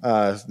used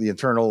the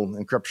internal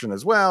encryption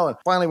as well. And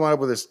finally wound up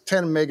with this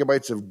 10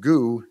 megabytes of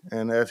goo,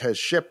 and it has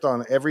shipped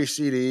on every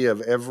CD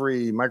of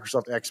every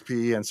Microsoft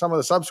XP and some of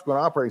the subsequent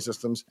operating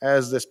systems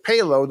as this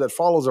payload that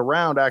follows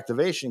around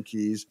activation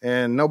keys.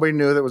 And nobody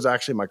knew that it was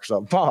actually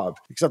Microsoft Bob.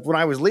 Except when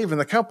I was leaving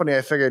the company,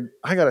 I figured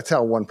I got to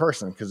tell one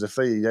person, because if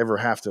they ever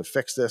have to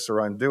fix this or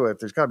undo it,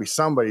 there's got to be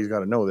somebody who's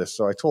got to know this.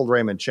 So I told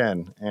Raymond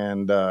Chen,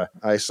 and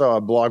I saw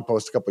a blog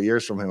post a couple of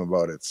years from him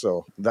about it.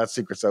 So that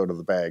secret's out of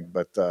the bag.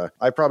 But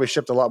I probably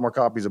shipped a lot more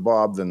copies of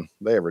Bob than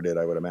they ever did,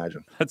 I would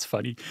imagine. That's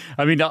funny.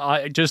 I mean,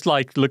 I just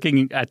like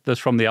looking at this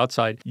from the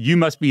outside, you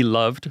must be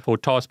loved for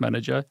Task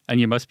Manager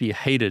and you must be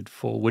hated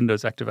for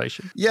Windows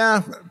activation.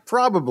 Yeah,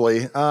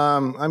 probably.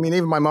 I mean,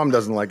 even my mom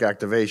doesn't like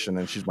activation,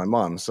 and she's my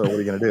mom, so what are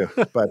you going to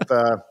do?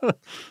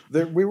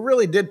 But we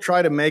really did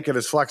try to make it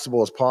as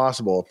flexible as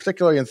possible,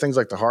 particularly in things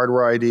like the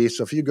hardware ID.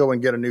 So if you go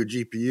and get a new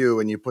GPU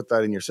and you put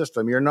that in your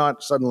system, you're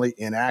not suddenly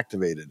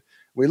inactivated.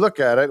 We look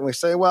at it and we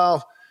say,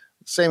 well,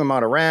 Same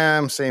amount of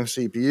RAM, same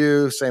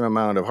CPU, same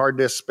amount of hard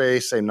disk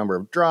space, same number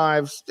of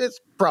drives. It's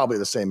probably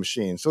the same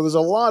machine. So there's a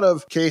lot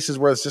of cases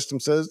where the system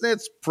says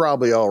it's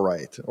probably all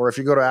right. Or if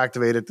you go to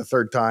activate it the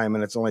third time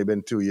and it's only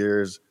been 2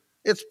 years,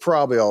 it's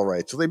probably all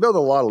right. So they build a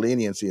lot of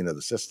leniency into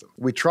the system.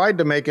 We tried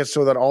to make it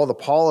so that all the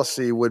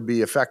policy would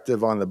be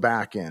effective on the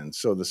back end.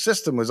 So the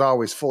system was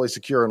always fully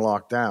secure and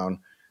locked down,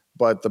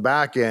 but the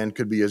back end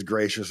could be as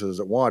gracious as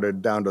it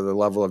wanted, down to the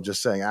level of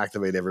just saying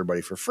activate everybody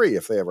for free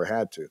if they ever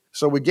had to.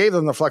 So we gave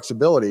them the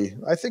flexibility.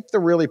 I think the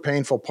really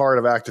painful part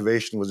of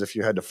activation was if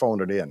you had to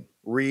phone it in.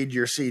 Read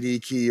your CD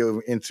key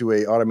into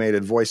a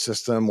automated voice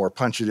system or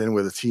punch it in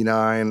with a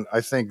T9. I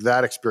think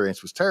that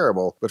experience was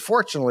terrible. But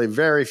fortunately,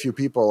 very few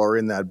people are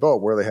in that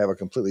boat where they have a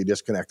completely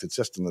disconnected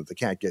system that they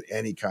can't get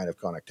any kind of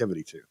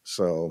connectivity to.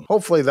 So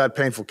hopefully that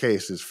painful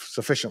case is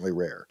sufficiently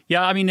rare.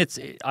 Yeah, I mean,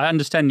 I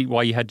understand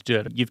why you had to do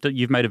it.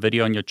 You've made a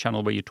video on your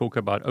channel where you talk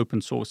about open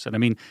source. And I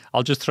mean,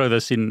 I'll just throw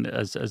this in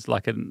as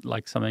like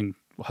something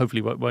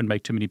hopefully won't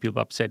make too many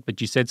people upset, but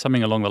you said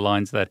something along the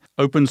lines that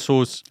open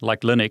source,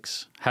 like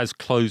Linux, has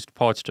closed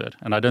parts to it.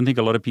 And I don't think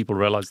a lot of people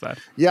realize that.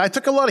 Yeah, I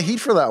took a lot of heat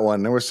for that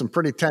one. There was some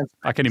pretty tense.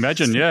 I can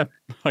imagine, yeah.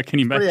 I can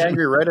imagine. Pretty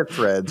angry Reddit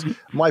threads.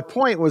 My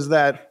point was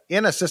that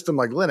in a system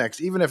like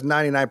Linux, even if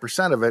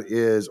 99% of it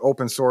is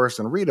open source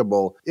and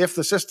readable, if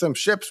the system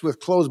ships with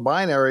closed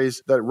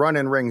binaries that run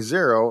in ring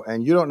 0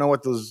 and you don't know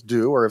what those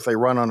do, or if they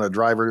run on a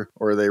driver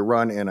or they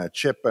run in a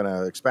chip and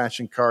an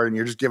expansion card and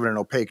you're just given an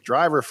opaque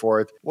driver for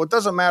it, well, it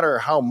doesn't matter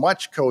how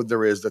much code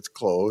there is that's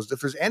closed. If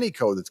there's any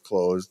code that's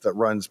closed that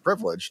runs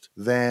privileged,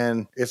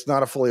 then it's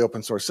not a fully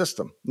open source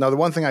system. Now, the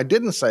one thing I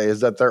didn't say is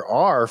that there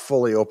are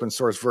fully open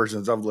source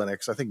versions of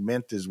Linux. I think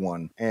Mint is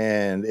one.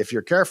 And if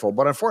you're careful,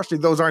 but unfortunately,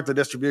 those aren't the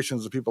distributions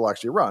that people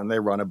actually run. They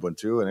run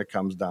Ubuntu and it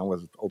comes down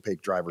with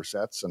opaque driver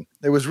sets. And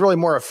it was really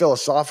more a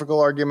philosophical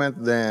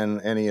argument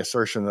than any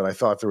assertion that I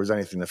thought there was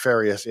anything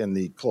nefarious in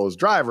the closed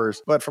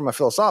drivers. But from a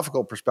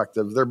philosophical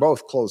perspective, they're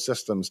both closed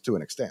systems to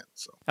an extent.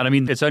 So. And I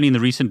mean, it's only in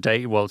the recent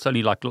day, well, it's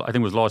only like, I think it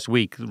was last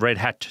week, Red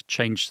Hat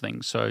changed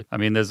things. So, I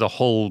mean, there's a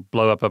whole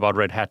blow up about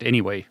Red Hat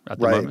anyway at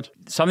the moment.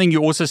 Something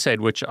you also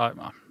said, which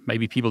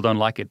maybe people don't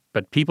like it,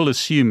 but people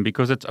assume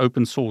because it's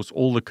open source,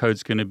 all the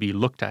code's going to be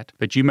looked at.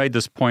 But you made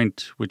this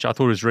point, which I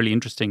thought was really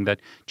interesting,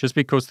 that just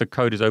because the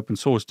code is open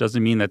source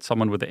doesn't mean that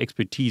someone with the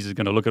expertise is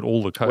going to look at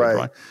all the code,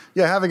 right?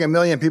 Yeah, having 1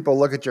 million people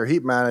look at your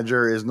heap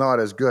manager is not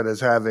as good as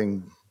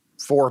having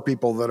 4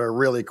 people that are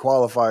really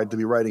qualified to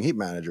be writing heap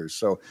managers.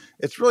 So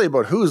it's really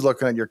about who's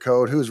looking at your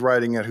code, who's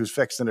writing it, who's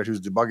fixing it, who's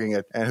debugging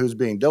it, and who's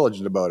being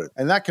diligent about it.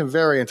 And that can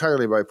vary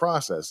entirely by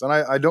process. And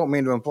I don't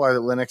mean to imply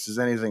that Linux is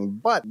anything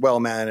but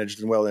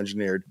well-managed and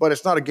well-engineered, but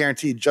it's not a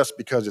guarantee just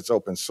because it's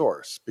open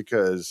source,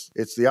 because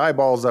it's the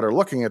eyeballs that are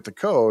looking at the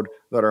code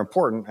that are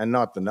important and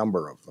not the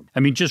number of them.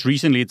 I mean, just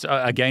recently, it's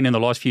again, in the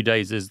last few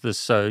days, there's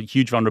this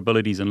huge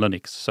vulnerabilities in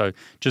Linux. So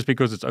just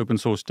because it's open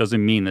source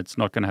doesn't mean it's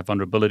not going to have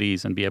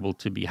vulnerabilities and be able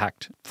to be hacked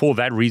for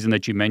that reason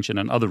that you mentioned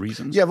and other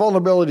reasons. Yeah,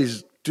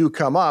 vulnerabilities do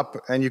come up,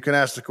 and you can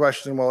ask the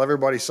question, well,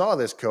 everybody saw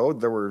this code.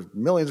 There were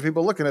millions of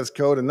people looking at this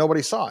code and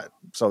nobody saw it.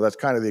 So that's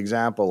kind of the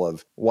example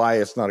of why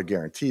it's not a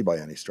guarantee by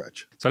any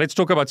stretch. So let's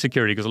talk about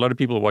security, because a lot of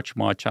people who watch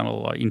my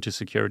channel are into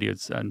security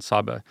and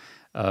cyber.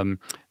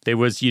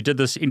 You did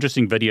this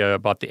interesting video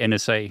about the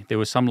NSA. There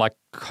was some like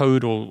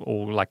code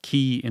or like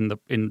key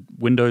in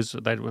Windows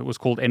that was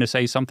called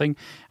NSA something,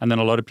 and then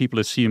a lot of people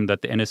assumed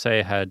that the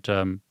NSA had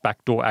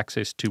backdoor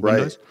access to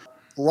Windows.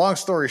 Long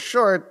story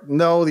short,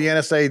 no, the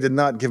NSA did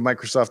not give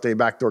Microsoft a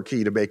backdoor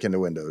key to bake into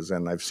Windows,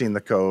 and I've seen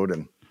the code,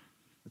 and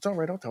it's all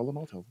right. I'll tell them.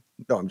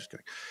 No, I'm just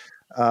kidding.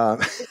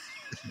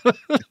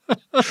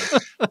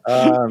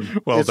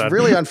 It's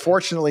really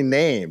unfortunately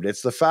named.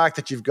 It's the fact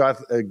that you've got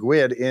a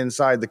GUID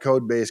inside the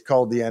code base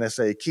called the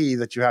NSA key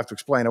that you have to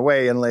explain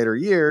away in later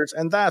years,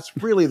 and that's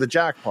really the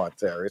jackpot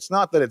there. It's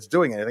not that it's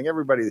doing anything.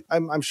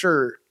 I'm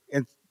sure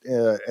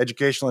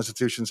educational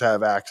institutions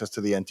have access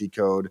to the NT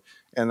code,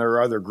 and there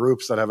are other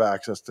groups that have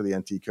access to the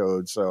NT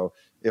code. So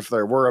if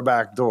there were a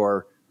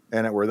backdoor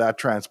and it were that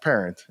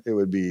transparent, it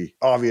would be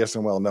obvious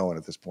and well known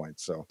at this point.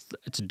 So,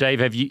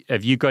 Dave, have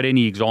you got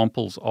any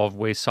examples of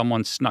where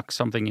someone snuck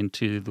something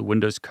into the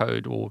Windows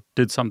code or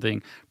did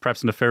something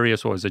perhaps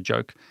nefarious or as a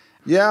joke?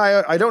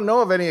 Yeah, I don't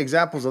know of any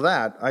examples of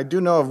that. I do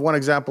know of one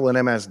example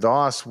in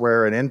MS-DOS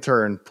where an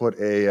intern put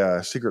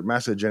a secret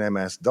message in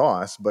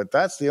MS-DOS, but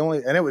that's the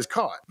only, and it was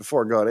caught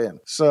before it got in.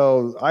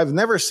 So I've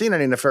never seen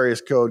any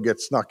nefarious code get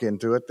snuck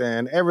into it,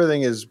 and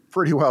everything is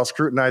pretty well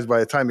scrutinized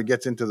by the time it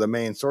gets into the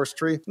main source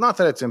tree. Not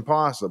that it's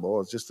impossible,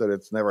 it's just that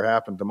it's never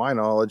happened to my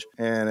knowledge,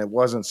 and it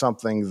wasn't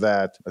something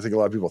that I think a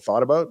lot of people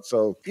thought about.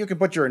 So you can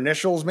put your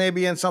initials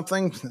maybe in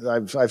something.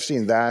 I've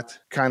seen that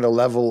kind of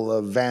level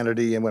of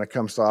vanity and when it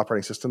comes to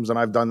operating systems, and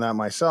I've done that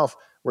myself.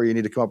 where you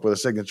need to come up with a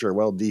signature.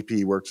 Well,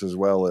 DP works as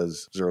well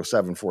as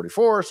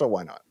 0744, so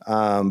why not?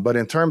 But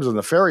in terms of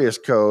nefarious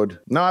code,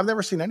 no, I've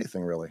never seen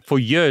anything really. For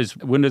years,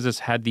 Windows has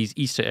had these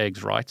Easter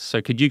eggs, right?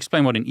 So could you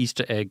explain what an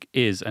Easter egg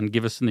is and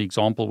give us an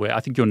example where I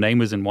think your name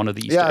was in one of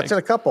the Easter eggs? Yeah, it's in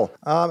a couple.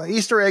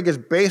 Easter egg is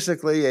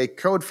basically a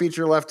code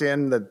feature left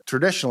in that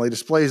traditionally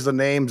displays the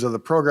names of the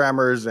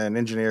programmers and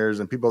engineers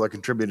and people that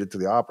contributed to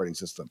the operating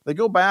system. They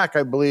go back,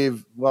 I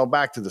believe,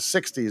 back to the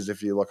 60s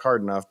if you look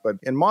hard enough. But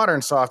in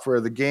modern software,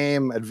 the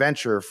game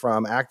Adventure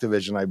from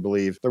Activision, I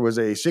believe, there was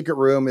a secret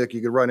room that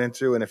you could run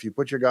into. And if you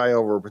put your guy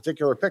over a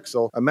particular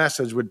pixel, a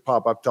message would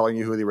pop up telling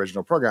you who the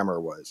original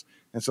programmer was.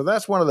 And so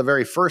that's one of the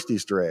very first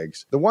Easter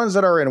eggs. The ones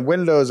that are in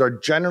Windows are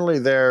generally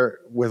there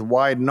with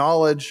wide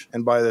knowledge,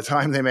 and by the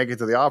time they make it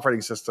to the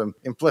operating system,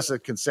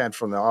 implicit consent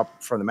from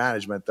the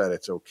management that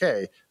it's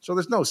okay. So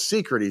there's no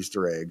secret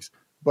Easter eggs,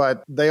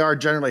 but they are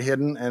generally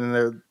hidden.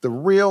 And the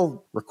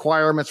real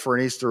requirements for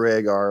an Easter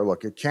egg are,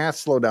 look, it can't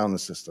slow down the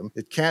system.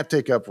 It can't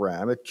take up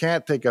RAM. It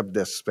can't take up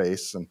disk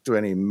space and to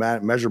any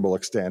measurable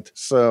extent.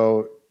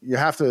 So you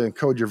have to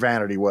encode your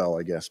vanity well,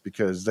 I guess,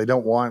 because they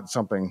don't want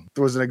something.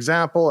 There was an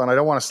example, and I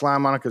don't want to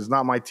slam on it because it's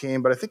not my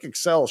team, but I think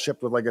Excel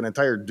shipped with like an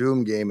entire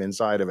Doom game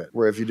inside of it,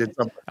 where if you did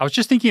something. I was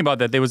just thinking about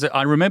that.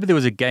 I remember there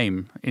was a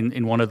game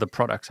in one of the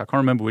products. I can't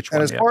remember which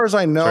one. And as far as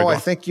I know, I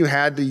think you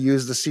had to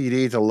use the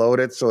CD to load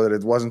it so that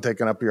it wasn't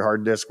taking up your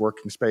hard disk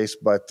working space,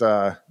 but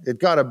it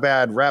got a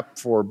bad rep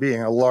for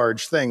being a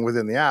large thing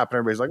within the app. And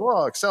everybody's like,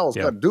 well, Excel's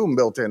got Doom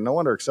built in. No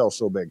wonder Excel's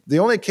so big. The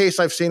only case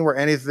I've seen where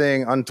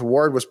anything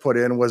untoward was put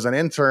in was an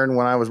intern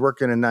when I was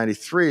working in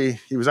 93.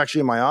 He was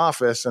actually in my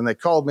office, and they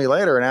called me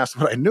later and asked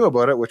what I knew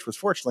about it, which was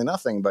fortunately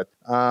nothing. But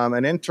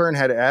an intern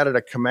had added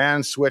a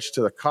command switch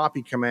to the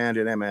copy command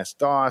in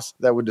MS-DOS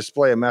that would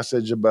display a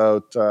message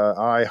about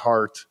I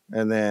heart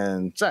and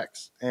then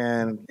sex.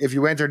 And if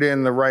you entered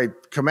in the right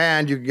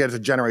command, you could get it to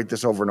generate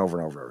this over and over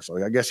and over.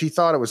 So I guess he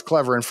thought it was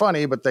clever and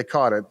funny, but they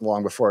caught it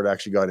long before it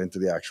actually got into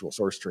the actual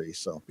source tree.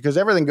 So because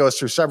everything goes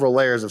through several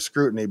layers of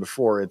scrutiny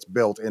before it's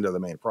built into the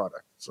main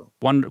product. So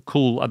one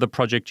cool other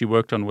project you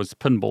worked on was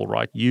Pinball,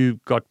 right? You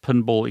got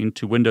Pinball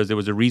into Windows. There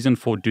was a reason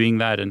for doing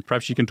that, and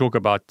perhaps you can talk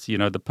about the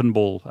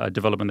Pinball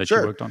development that you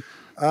worked on.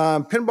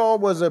 Pinball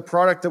was a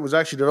product that was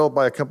actually developed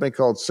by a company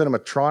called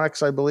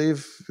Cinematronics, I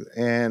believe,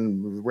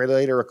 and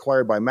later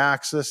acquired by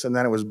Maxis, and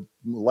then it was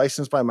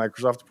licensed by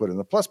Microsoft to put in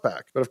the Plus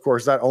Pack. But of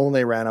course, that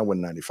only ran on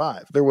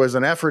Win95. There was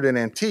an effort in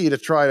NT to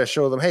try to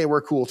show them, hey,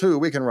 we're cool too,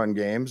 we can run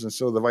games. And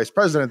so the vice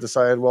president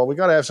decided, well, we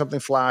got to have something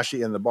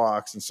flashy in the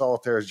box, and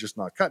Solitaire is just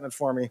not cutting it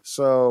for me.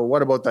 So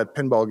what about that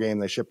pinball game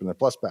they ship in the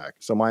Plus Pack?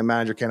 So my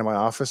manager came to my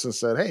office and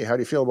said, hey, how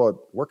do you feel about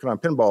working on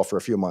pinball for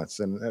a few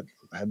months? And it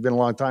had been a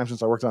long time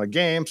since I worked on a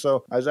game,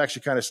 so I was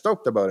actually kind of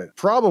stoked about it.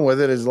 Problem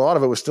with it is a lot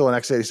of it was still in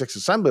x86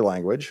 assembly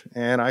language,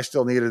 and I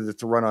still needed it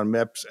to run on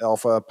MIPS,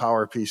 Alpha,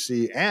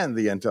 PowerPC, and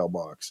the Intel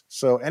box.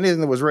 So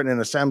anything that was written in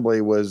assembly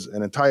was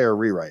an entire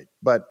rewrite.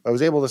 But I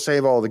was able to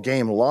save all the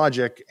game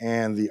logic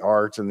and the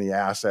art and the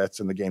assets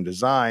and the game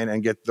design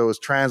and get those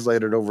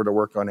translated over to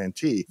work on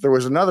NT. There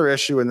was another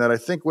issue in that I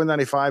think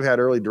Win95 had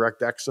early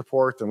DirectX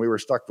support, and we were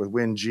stuck with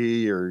WinG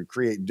or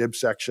create div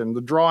section.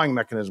 The drawing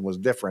mechanism was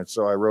different,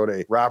 so I wrote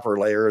a wrapper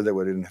layer that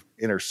would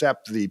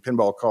intercept the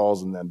pinball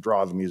calls and then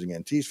draw them using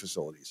NT's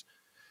facilities.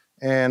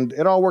 And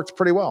it all worked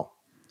pretty well.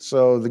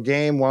 So the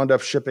game wound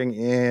up shipping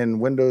in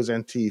Windows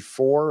NT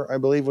 4, I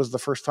believe was the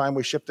first time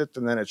we shipped it,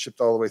 and then it shipped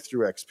all the way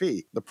through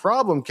XP. The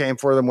problem came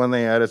for them when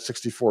they added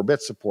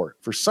 64-bit support.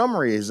 For some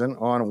reason,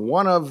 on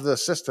one of the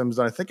systems,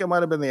 and I think it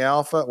might have been the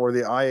Alpha or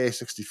the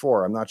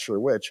IA64, I'm not sure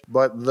which,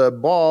 but the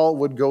ball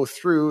would go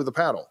through the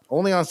paddle,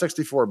 only on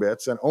 64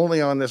 bits and only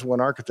on this one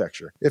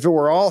architecture. If it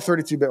were all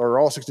 32-bit or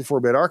all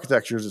 64-bit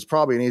architectures, it's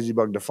probably an easy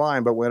bug to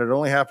find, but when it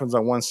only happens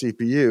on one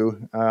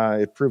CPU,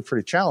 it proved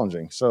pretty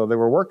challenging. So they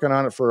were working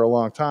on it for a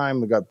long time.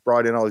 We got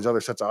brought in all these other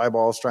sets of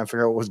eyeballs trying to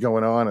figure out what was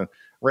going on, and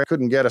Ray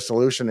couldn't get a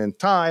solution in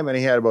time, and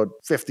he had about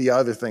 50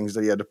 other things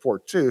that he had to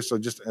port to. So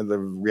just the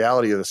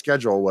reality of the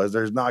schedule was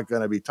there's not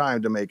going to be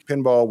time to make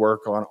pinball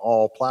work on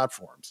all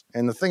platforms.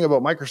 And the thing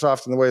about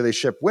Microsoft and the way they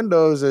ship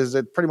Windows is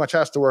it pretty much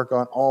has to work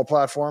on all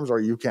platforms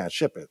or you can't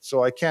ship it.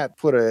 So I can't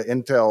put an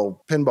Intel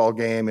pinball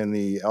game in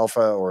the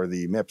Alpha or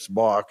the MIPS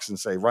box and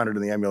say, run it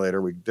in the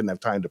emulator. We didn't have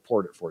time to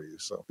port it for you.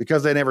 So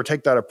because they never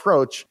take that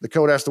approach, the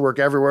code has to work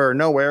everywhere or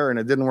nowhere, and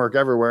it didn't work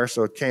everywhere.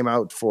 So it came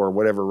out for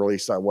whatever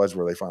release that was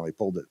where they finally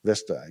pulled it.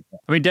 Vista.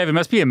 I mean, Dave, it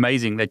must be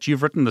amazing that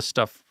you've written this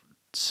stuff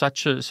so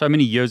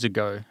many years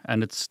ago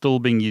and it's still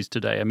being used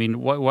today. I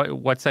mean,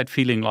 what's that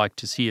feeling like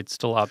to see it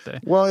still out there?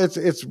 Well,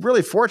 it's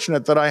really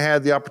fortunate that I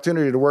had the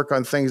opportunity to work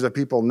on things that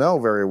people know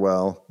very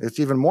well.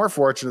 It's even more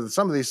fortunate that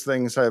some of these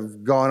things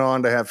have gone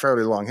on to have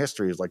fairly long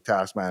histories, like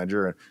Task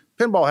Manager. And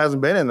pinball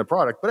hasn't been in the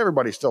product, but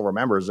everybody still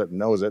remembers it and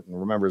knows it and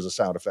remembers the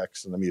sound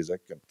effects and the music.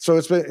 And so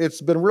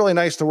it's been really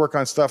nice to work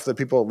on stuff that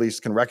people at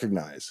least can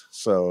recognize.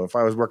 So if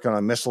I was working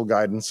on missile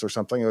guidance or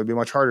something, it would be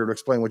much harder to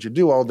explain what you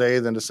do all day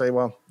than to say,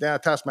 well, yeah,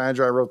 Task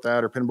Manager, I wrote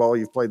that, or pinball,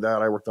 you've played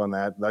that, I worked on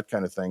that, that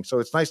kind of thing. So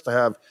it's nice to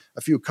have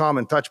a few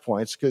common touch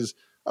points because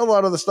a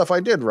lot of the stuff I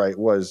did right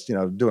was,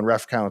 doing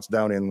ref counts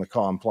down in the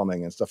comm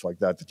plumbing and stuff like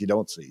that you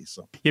don't see.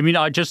 So I mean,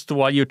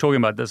 while you were talking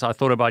about this, I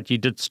thought about you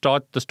did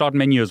the start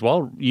menu as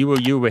well. You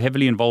were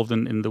heavily involved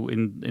in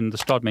the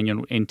start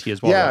menu in NT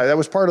as well. Yeah, right? that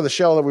was part of the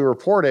shell that we were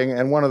porting,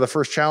 and one of the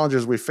first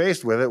challenges we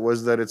faced with it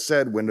was that it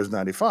said Windows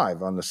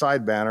 95 on the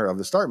side banner of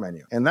the start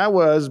menu. And that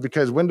was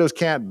because Windows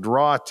can't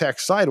draw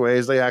text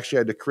sideways. They actually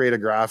had to create a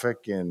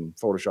graphic in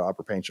Photoshop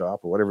or PaintShop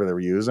or whatever they were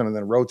using, and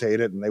then rotate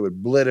it, and they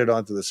would blit it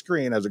onto the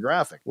screen as a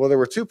graphic. Well, there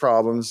were two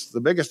problems,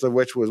 the biggest of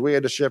which was we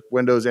had to ship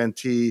Windows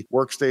NT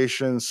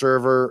workstation,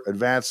 server,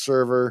 advanced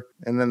server,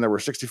 and then there were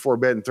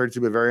 64-bit and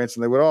 32-bit variants,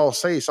 and they would all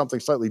say something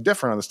slightly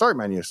different on the start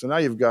menu. So now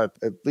you've got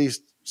at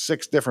least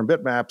 6 different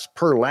bitmaps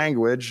per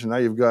language. And now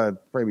you've got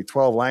maybe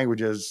 12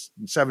 languages,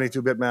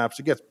 72 bitmaps.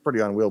 It gets pretty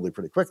unwieldy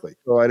pretty quickly.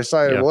 So I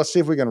decided, well, let's see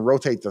if we can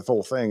rotate the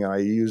whole thing. And I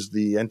used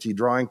the NT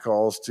drawing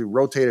calls to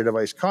rotate a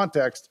device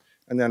context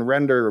and then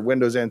render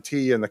Windows NT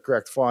in the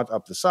correct font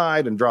up the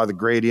side and draw the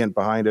gradient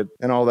behind it.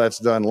 And all that's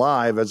done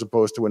live as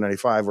opposed to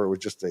Win95 where it was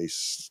just a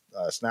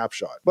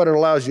snapshot. But it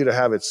allows you to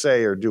have it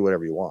say or do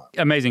whatever you want.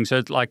 Amazing. So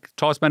it's like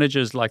Task Manager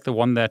is like the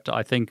one that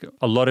I think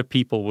a lot of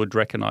people would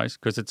recognize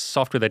because it's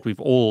software that we've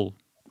all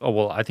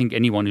I think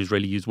anyone who's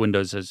really used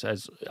Windows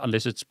has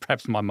unless it's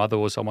perhaps my mother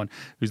or someone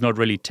who's not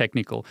really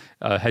technical,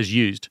 has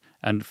used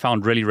and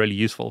found really, really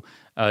useful.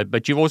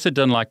 But you've also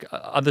done like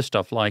other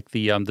stuff like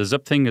the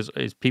zip thing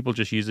is people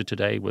just use it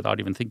today without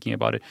even thinking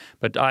about it.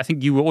 But I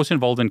think you were also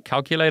involved in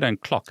calculator and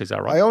clock. Is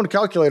that right? I owned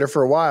calculator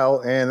for a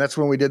while, and that's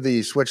when we did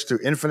the switch to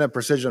infinite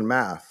precision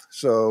math.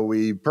 So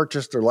we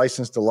purchased or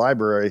licensed a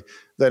library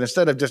that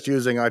instead of just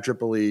using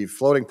IEEE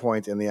floating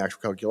point in the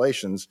actual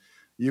calculations,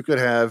 you could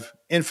have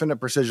infinite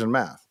precision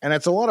math. And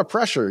it's a lot of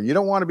pressure. You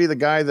don't want to be the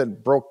guy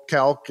that broke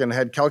calc and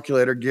had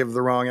calculator give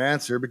the wrong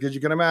answer because you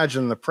can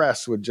imagine the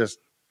press would just,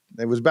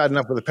 it was bad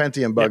enough with the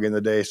Pentium bug in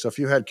the day. So if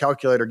you had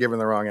calculator giving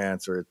the wrong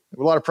answer, it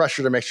was a lot of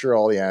pressure to make sure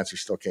all the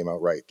answers still came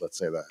out right. Let's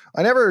say that.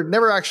 I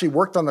never actually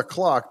worked on the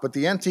clock, but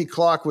the NT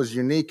clock was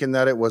unique in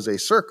that it was a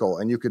circle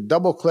and you could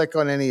double click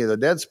on any of the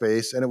dead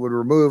space and it would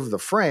remove the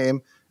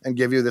frame and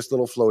give you this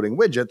little floating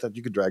widget that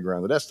you could drag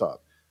around the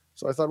desktop.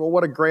 So I thought, well,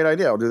 what a great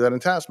idea. I'll do that in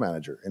Task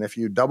Manager. And if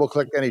you double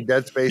click any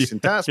dead space in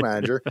Task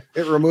Manager,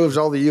 it removes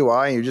all the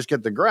UI and you just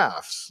get the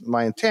graphs.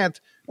 My intent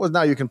was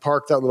now you can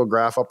park that little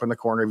graph up in the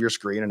corner of your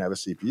screen and have a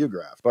CPU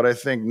graph. But I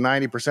think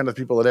 90% of the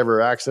people that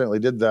ever accidentally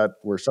did that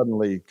were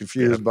suddenly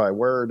confused by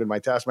where did my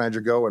Task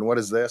Manager go and what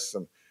is this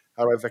and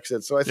how do I fix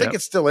it? So I think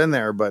it's still in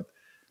there, but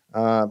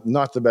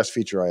not the best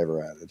feature I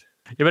ever added.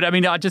 Yeah, but I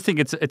mean, I just think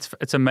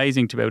it's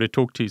amazing to be able to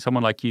talk to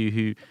someone like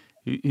you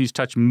who's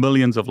touched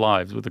millions of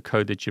lives with the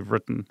code that you've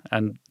written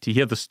and to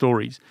hear the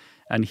stories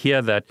and hear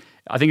that.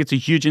 I think it's a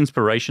huge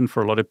inspiration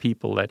for a lot of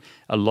people that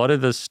a lot of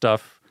this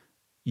stuff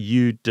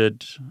you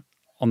did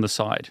on the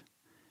side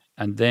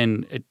and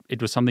then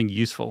it was something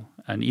useful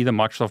and either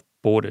Microsoft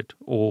bought it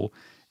or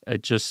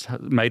it just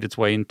made its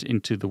way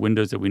into the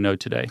Windows that we know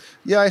today.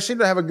 Yeah, I seem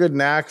to have a good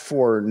knack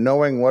for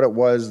knowing what it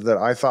was that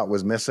I thought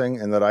was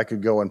missing and that I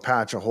could go and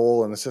patch a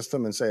hole in the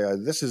system and say,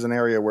 this is an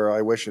area where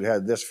I wish it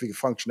had this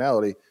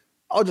functionality.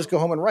 I'll just go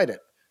home and write it.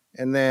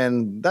 And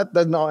then that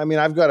doesn't, I mean,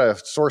 I've got a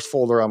source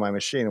folder on my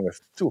machine with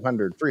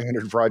 200,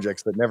 300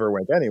 projects that never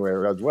went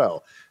anywhere as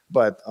well.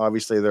 But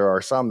obviously there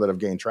are some that have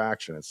gained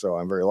traction. And so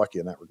I'm very lucky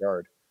in that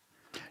regard.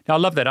 Now, I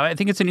love that. I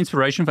think it's an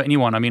inspiration for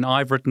anyone. I mean,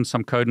 I've written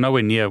some code,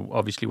 nowhere near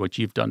obviously what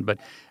you've done, but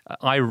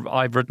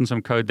I've written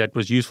some code that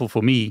was useful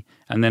for me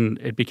and then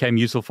it became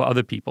useful for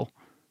other people.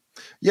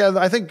 Yeah,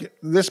 I think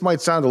this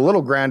might sound a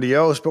little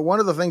grandiose, but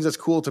one of the things that's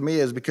cool to me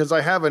is because I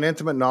have an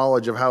intimate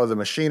knowledge of how the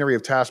machinery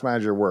of Task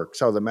Manager works,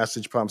 how the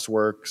message pumps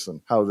works,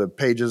 and how the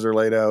pages are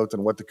laid out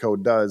and what the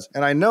code does.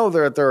 And I know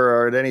that there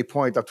are at any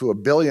point up to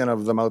 1 billion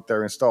of them out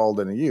there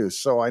installed and in use.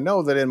 So I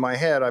know that in my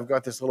head, I've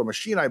got this little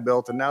machine I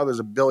built, and now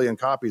there's 1 billion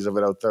copies of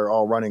it out there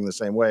all running the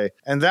same way.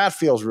 And that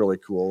feels really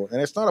cool. And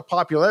it's not a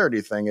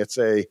popularity thing. It's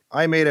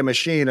I made a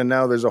machine, and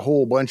now there's a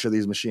whole bunch of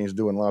these machines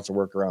doing lots of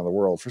work around the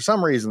world. For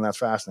some reason, that's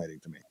fascinating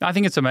to me. I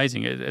think it's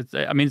amazing.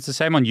 I mean, it's the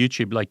same on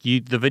YouTube. Like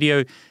the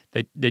video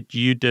that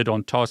you did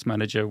on Task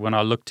Manager, when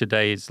I look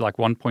today, is like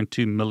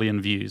 1.2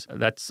 million views.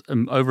 That's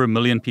over 1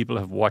 million people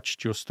have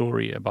watched your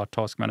story about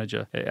Task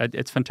Manager.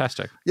 It's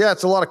fantastic. Yeah,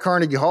 it's a lot of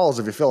Carnegie Halls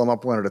if you fill them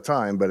up one at a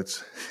time, but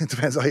it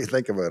depends how you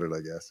think about it, I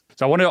guess.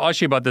 So I want to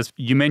ask you about this.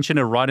 You mentioned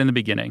it right in the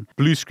beginning.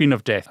 Blue screen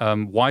of death.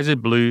 Why is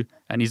it blue?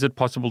 And is it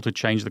possible to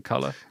change the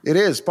color? It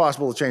is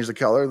possible to change the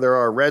color. There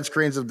are red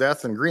screens of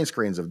death and green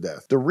screens of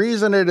death. The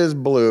reason it is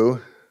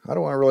blue, I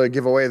don't want to really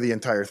give away the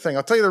entire thing.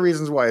 I'll tell you the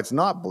reasons why it's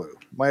not blue.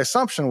 My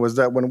assumption was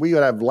that when we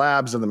would have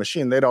labs in the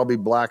machine, they'd all be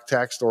black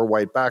text or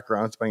white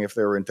backgrounds, depending if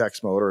they were in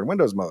text mode or in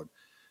Windows mode.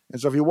 And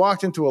so if you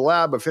walked into a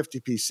lab of 50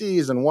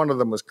 PCs and one of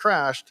them was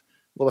crashed,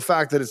 well, the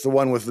fact that it's the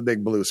one with the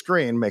big blue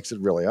screen makes it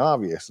really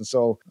obvious. And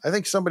so I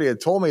think somebody had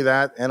told me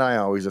that, and I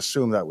always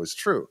assumed that was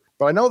true.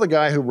 But I know the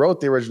guy who wrote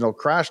the original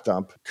crash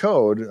dump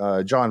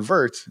code, John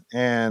Vert,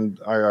 and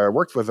I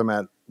worked with him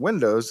at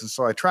Windows. And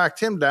so I tracked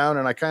him down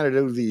and I kind of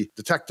do the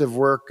detective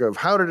work of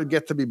how did it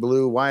get to be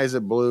blue? Why is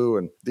it blue?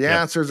 And the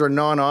answers are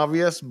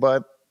non-obvious,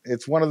 but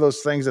it's one of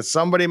those things that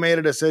somebody made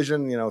a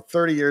decision,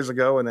 30 years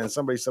ago, and then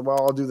somebody said, well,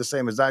 I'll do the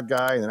same as that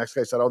guy. And the next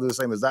guy said, I'll do the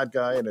same as that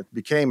guy. And it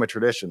became a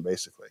tradition,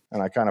 basically.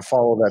 And I kind of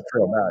follow that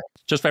trail back.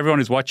 Just for everyone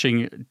who's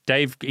watching,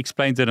 Dave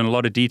explains it in a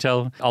lot of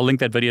detail. I'll link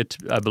that video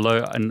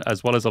below, and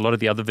as well as a lot of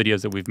the other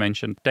videos that we've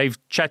mentioned. Dave,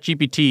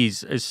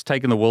 ChatGPT has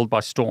taken the world by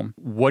storm.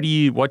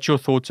 What's your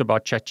thoughts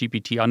about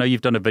ChatGPT? I know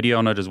you've done a video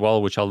on it as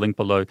well, which I'll link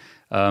below.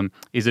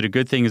 Is it a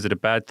good thing? Is it a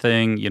bad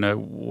thing?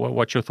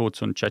 What's your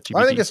thoughts on ChatGPT?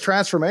 I think it's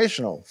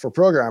transformational for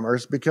programmers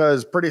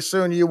because pretty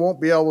soon you won't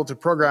be able to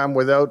program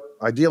without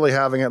ideally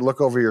having it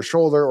look over your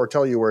shoulder or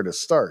tell you where to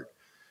start.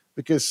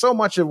 Because so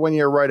much of when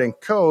you're writing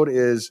code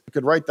is you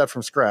could write that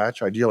from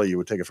scratch. Ideally, you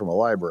would take it from a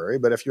library.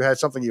 But if you had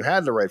something you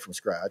had to write from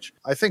scratch,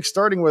 I think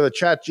starting with a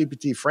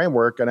ChatGPT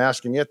framework and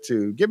asking it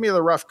to give me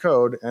the rough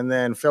code and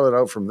then fill it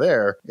out from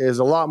there is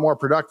a lot more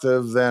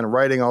productive than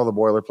writing all the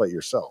boilerplate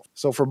yourself.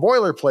 So for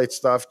boilerplate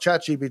stuff,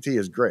 ChatGPT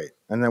is great.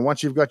 And then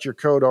once you've got your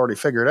code already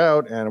figured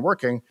out and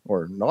working,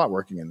 or not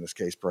working in this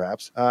case,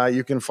 perhaps,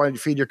 you can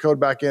feed your code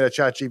back into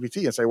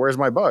ChatGPT and say, where's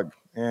my bug?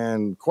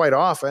 And quite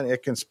often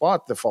it can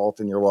spot the fault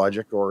in your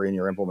logic or in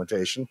your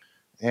implementation.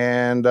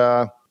 And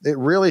it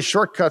really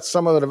shortcuts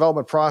some of the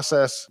development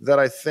process that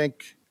I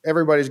think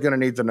everybody's going to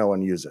need to know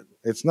and use it.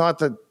 It's not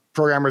that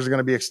programmers are going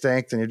to be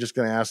extinct and you're just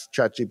going to ask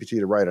ChatGPT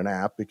to write an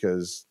app,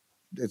 because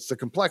it's the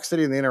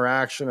complexity and the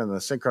interaction and the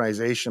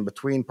synchronization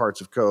between parts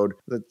of code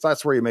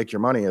that's where you make your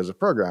money as a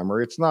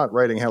programmer. It's not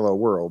writing hello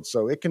world.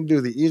 So it can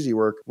do the easy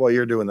work while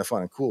you're doing the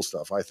fun and cool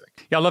stuff, I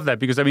think. Yeah, I love that,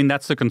 because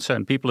that's the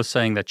concern. People are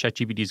saying that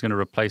ChatGPT is going to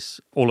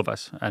replace all of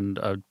us, and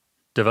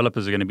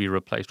developers are going to be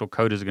replaced, or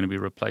coders are going to be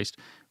replaced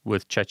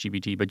with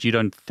ChatGPT, but you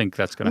don't think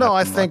that's going to happen? No,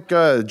 I think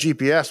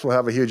GPS will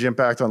have a huge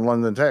impact on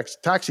London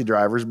taxi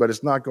drivers, but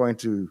it's not going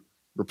to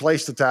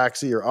replace the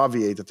taxi or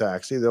obviate the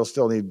taxi. They'll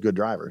still need good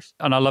drivers.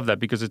 And I love that,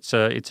 because it's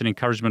an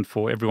encouragement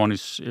for everyone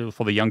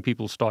for the young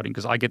people starting,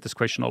 because I get this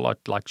question a lot,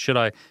 like, should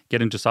I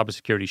get into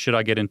cybersecurity? Should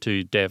I get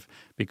into dev?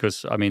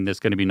 Because, there's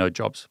going to be no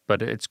jobs.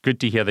 But it's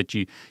good to hear that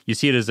you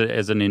see it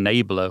as an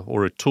enabler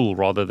or a tool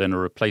rather than a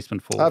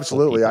replacement for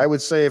Absolutely. For people. I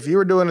would say if you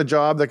were doing a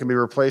job that can be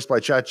replaced by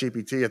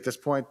ChatGPT at this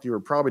point, you were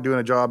probably doing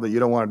a job that you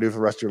don't want to do for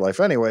the rest of your life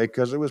anyway,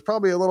 because it was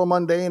probably a little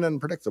mundane and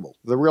predictable.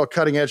 The real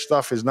cutting edge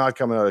stuff is not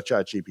coming out of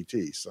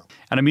ChatGPT. So.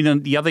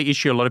 And the other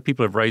issue a lot of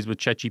people have raised with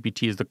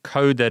ChatGPT is the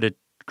code that it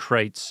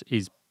creates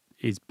is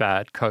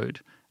bad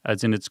code,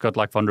 as in it's got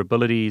like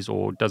vulnerabilities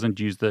or doesn't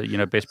use the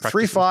best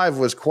practices. 3.5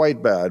 was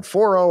quite bad.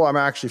 4.0 I'm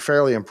actually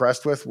fairly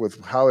impressed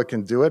with how it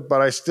can do it,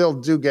 but I still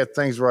do get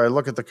things where I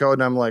look at the code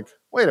and I'm like,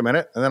 wait a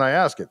minute, and then I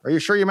ask it, are you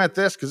sure you meant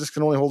this? Because this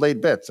can only hold 8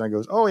 bits. And it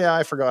goes, oh yeah,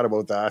 I forgot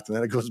about that. And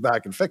then it goes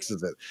back and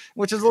fixes it,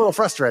 which is a little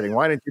frustrating.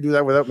 Why didn't you do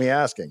that without me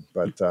asking?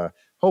 But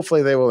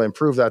hopefully they will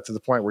improve that to the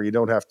point where you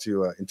don't have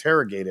to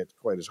interrogate it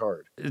quite as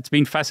hard. It's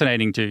been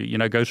fascinating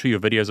to go through your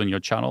videos on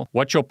your channel.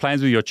 What's your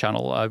plans with your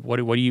channel?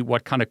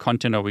 What kind of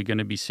content are we going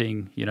to be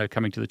seeing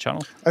coming to the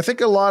channel? I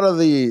think a lot of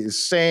the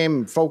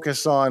same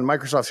focus on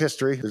Microsoft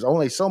history. There's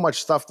only so much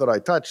stuff that I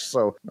touch,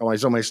 so only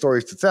so many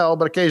stories to tell,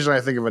 but occasionally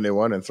I think of a new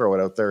one and throw it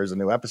out there as a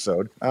new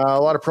episode. A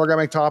lot of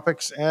programming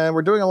topics, and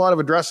we're doing a lot of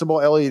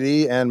addressable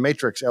LED and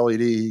matrix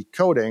LED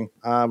coding.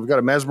 We've got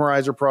a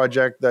Mesmerizer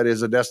project that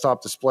is a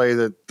desktop display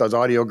that does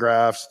audio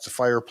graphs, it's a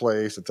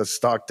fireplace, it does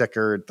stock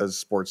ticker, it does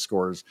sports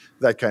scores,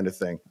 that kind of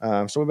thing.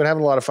 So we've been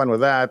having a lot of fun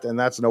with that, and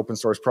that's an open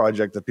source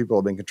project that people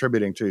have been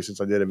contributing to since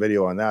I did a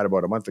video on that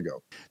about a month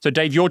ago. So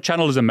Dave, your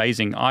channel is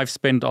amazing. I've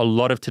spent a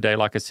lot of today,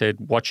 like I said,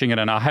 watching it,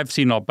 and I have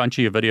seen a bunch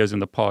of your videos in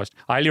the past.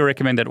 I highly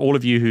recommend that all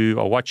of you who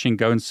are watching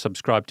go and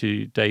subscribe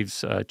to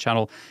Dave's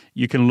channel.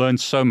 You can learn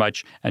so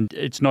much, and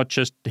it's not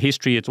just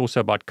history, it's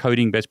also about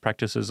coding, best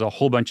practices, a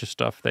whole bunch of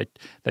stuff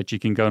that you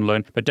can go and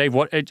learn. But Dave,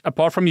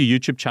 apart from your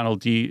YouTube channel,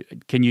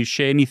 can you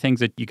share any things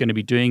that you're going to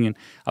be doing? And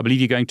I believe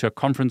you're going to a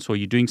conference, or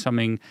you're doing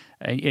something,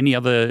 any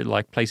other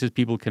like places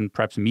people can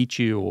perhaps meet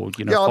you or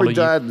I'll be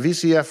at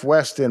VCF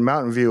West in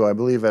Mountain View. I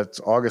believe it's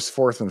August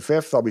 4th and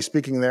 5th. I'll be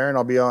speaking there, and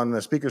I'll be on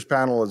the speakers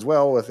panel as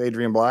well with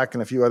Adrian Black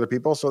and a few other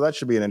people. So that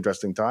should be an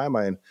interesting time.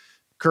 I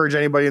encourage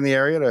anybody in the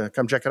area to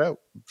come check it out.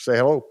 Say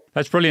hello.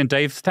 That's brilliant,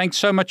 Dave. Thanks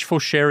so much for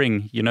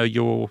sharing,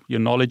 your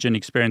knowledge and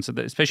experience,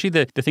 especially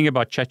the thing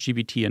about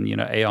ChatGPT and,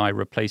 AI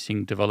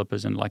replacing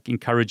developers and like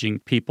encouraging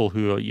people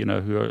who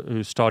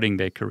are starting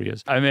their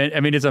careers. I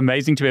mean, it's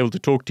amazing to be able to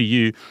talk to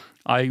you.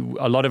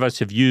 A lot of us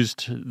have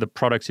used the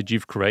products that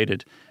you've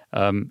created.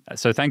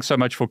 So thanks so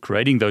much for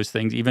creating those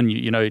things, even,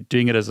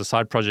 doing it as a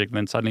side project and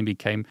then suddenly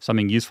became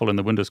something useful in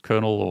the Windows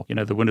kernel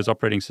or, the Windows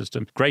operating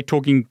system. Great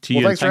talking to you.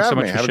 Well, thanks for so having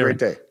much me. for Have sharing. a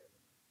great day.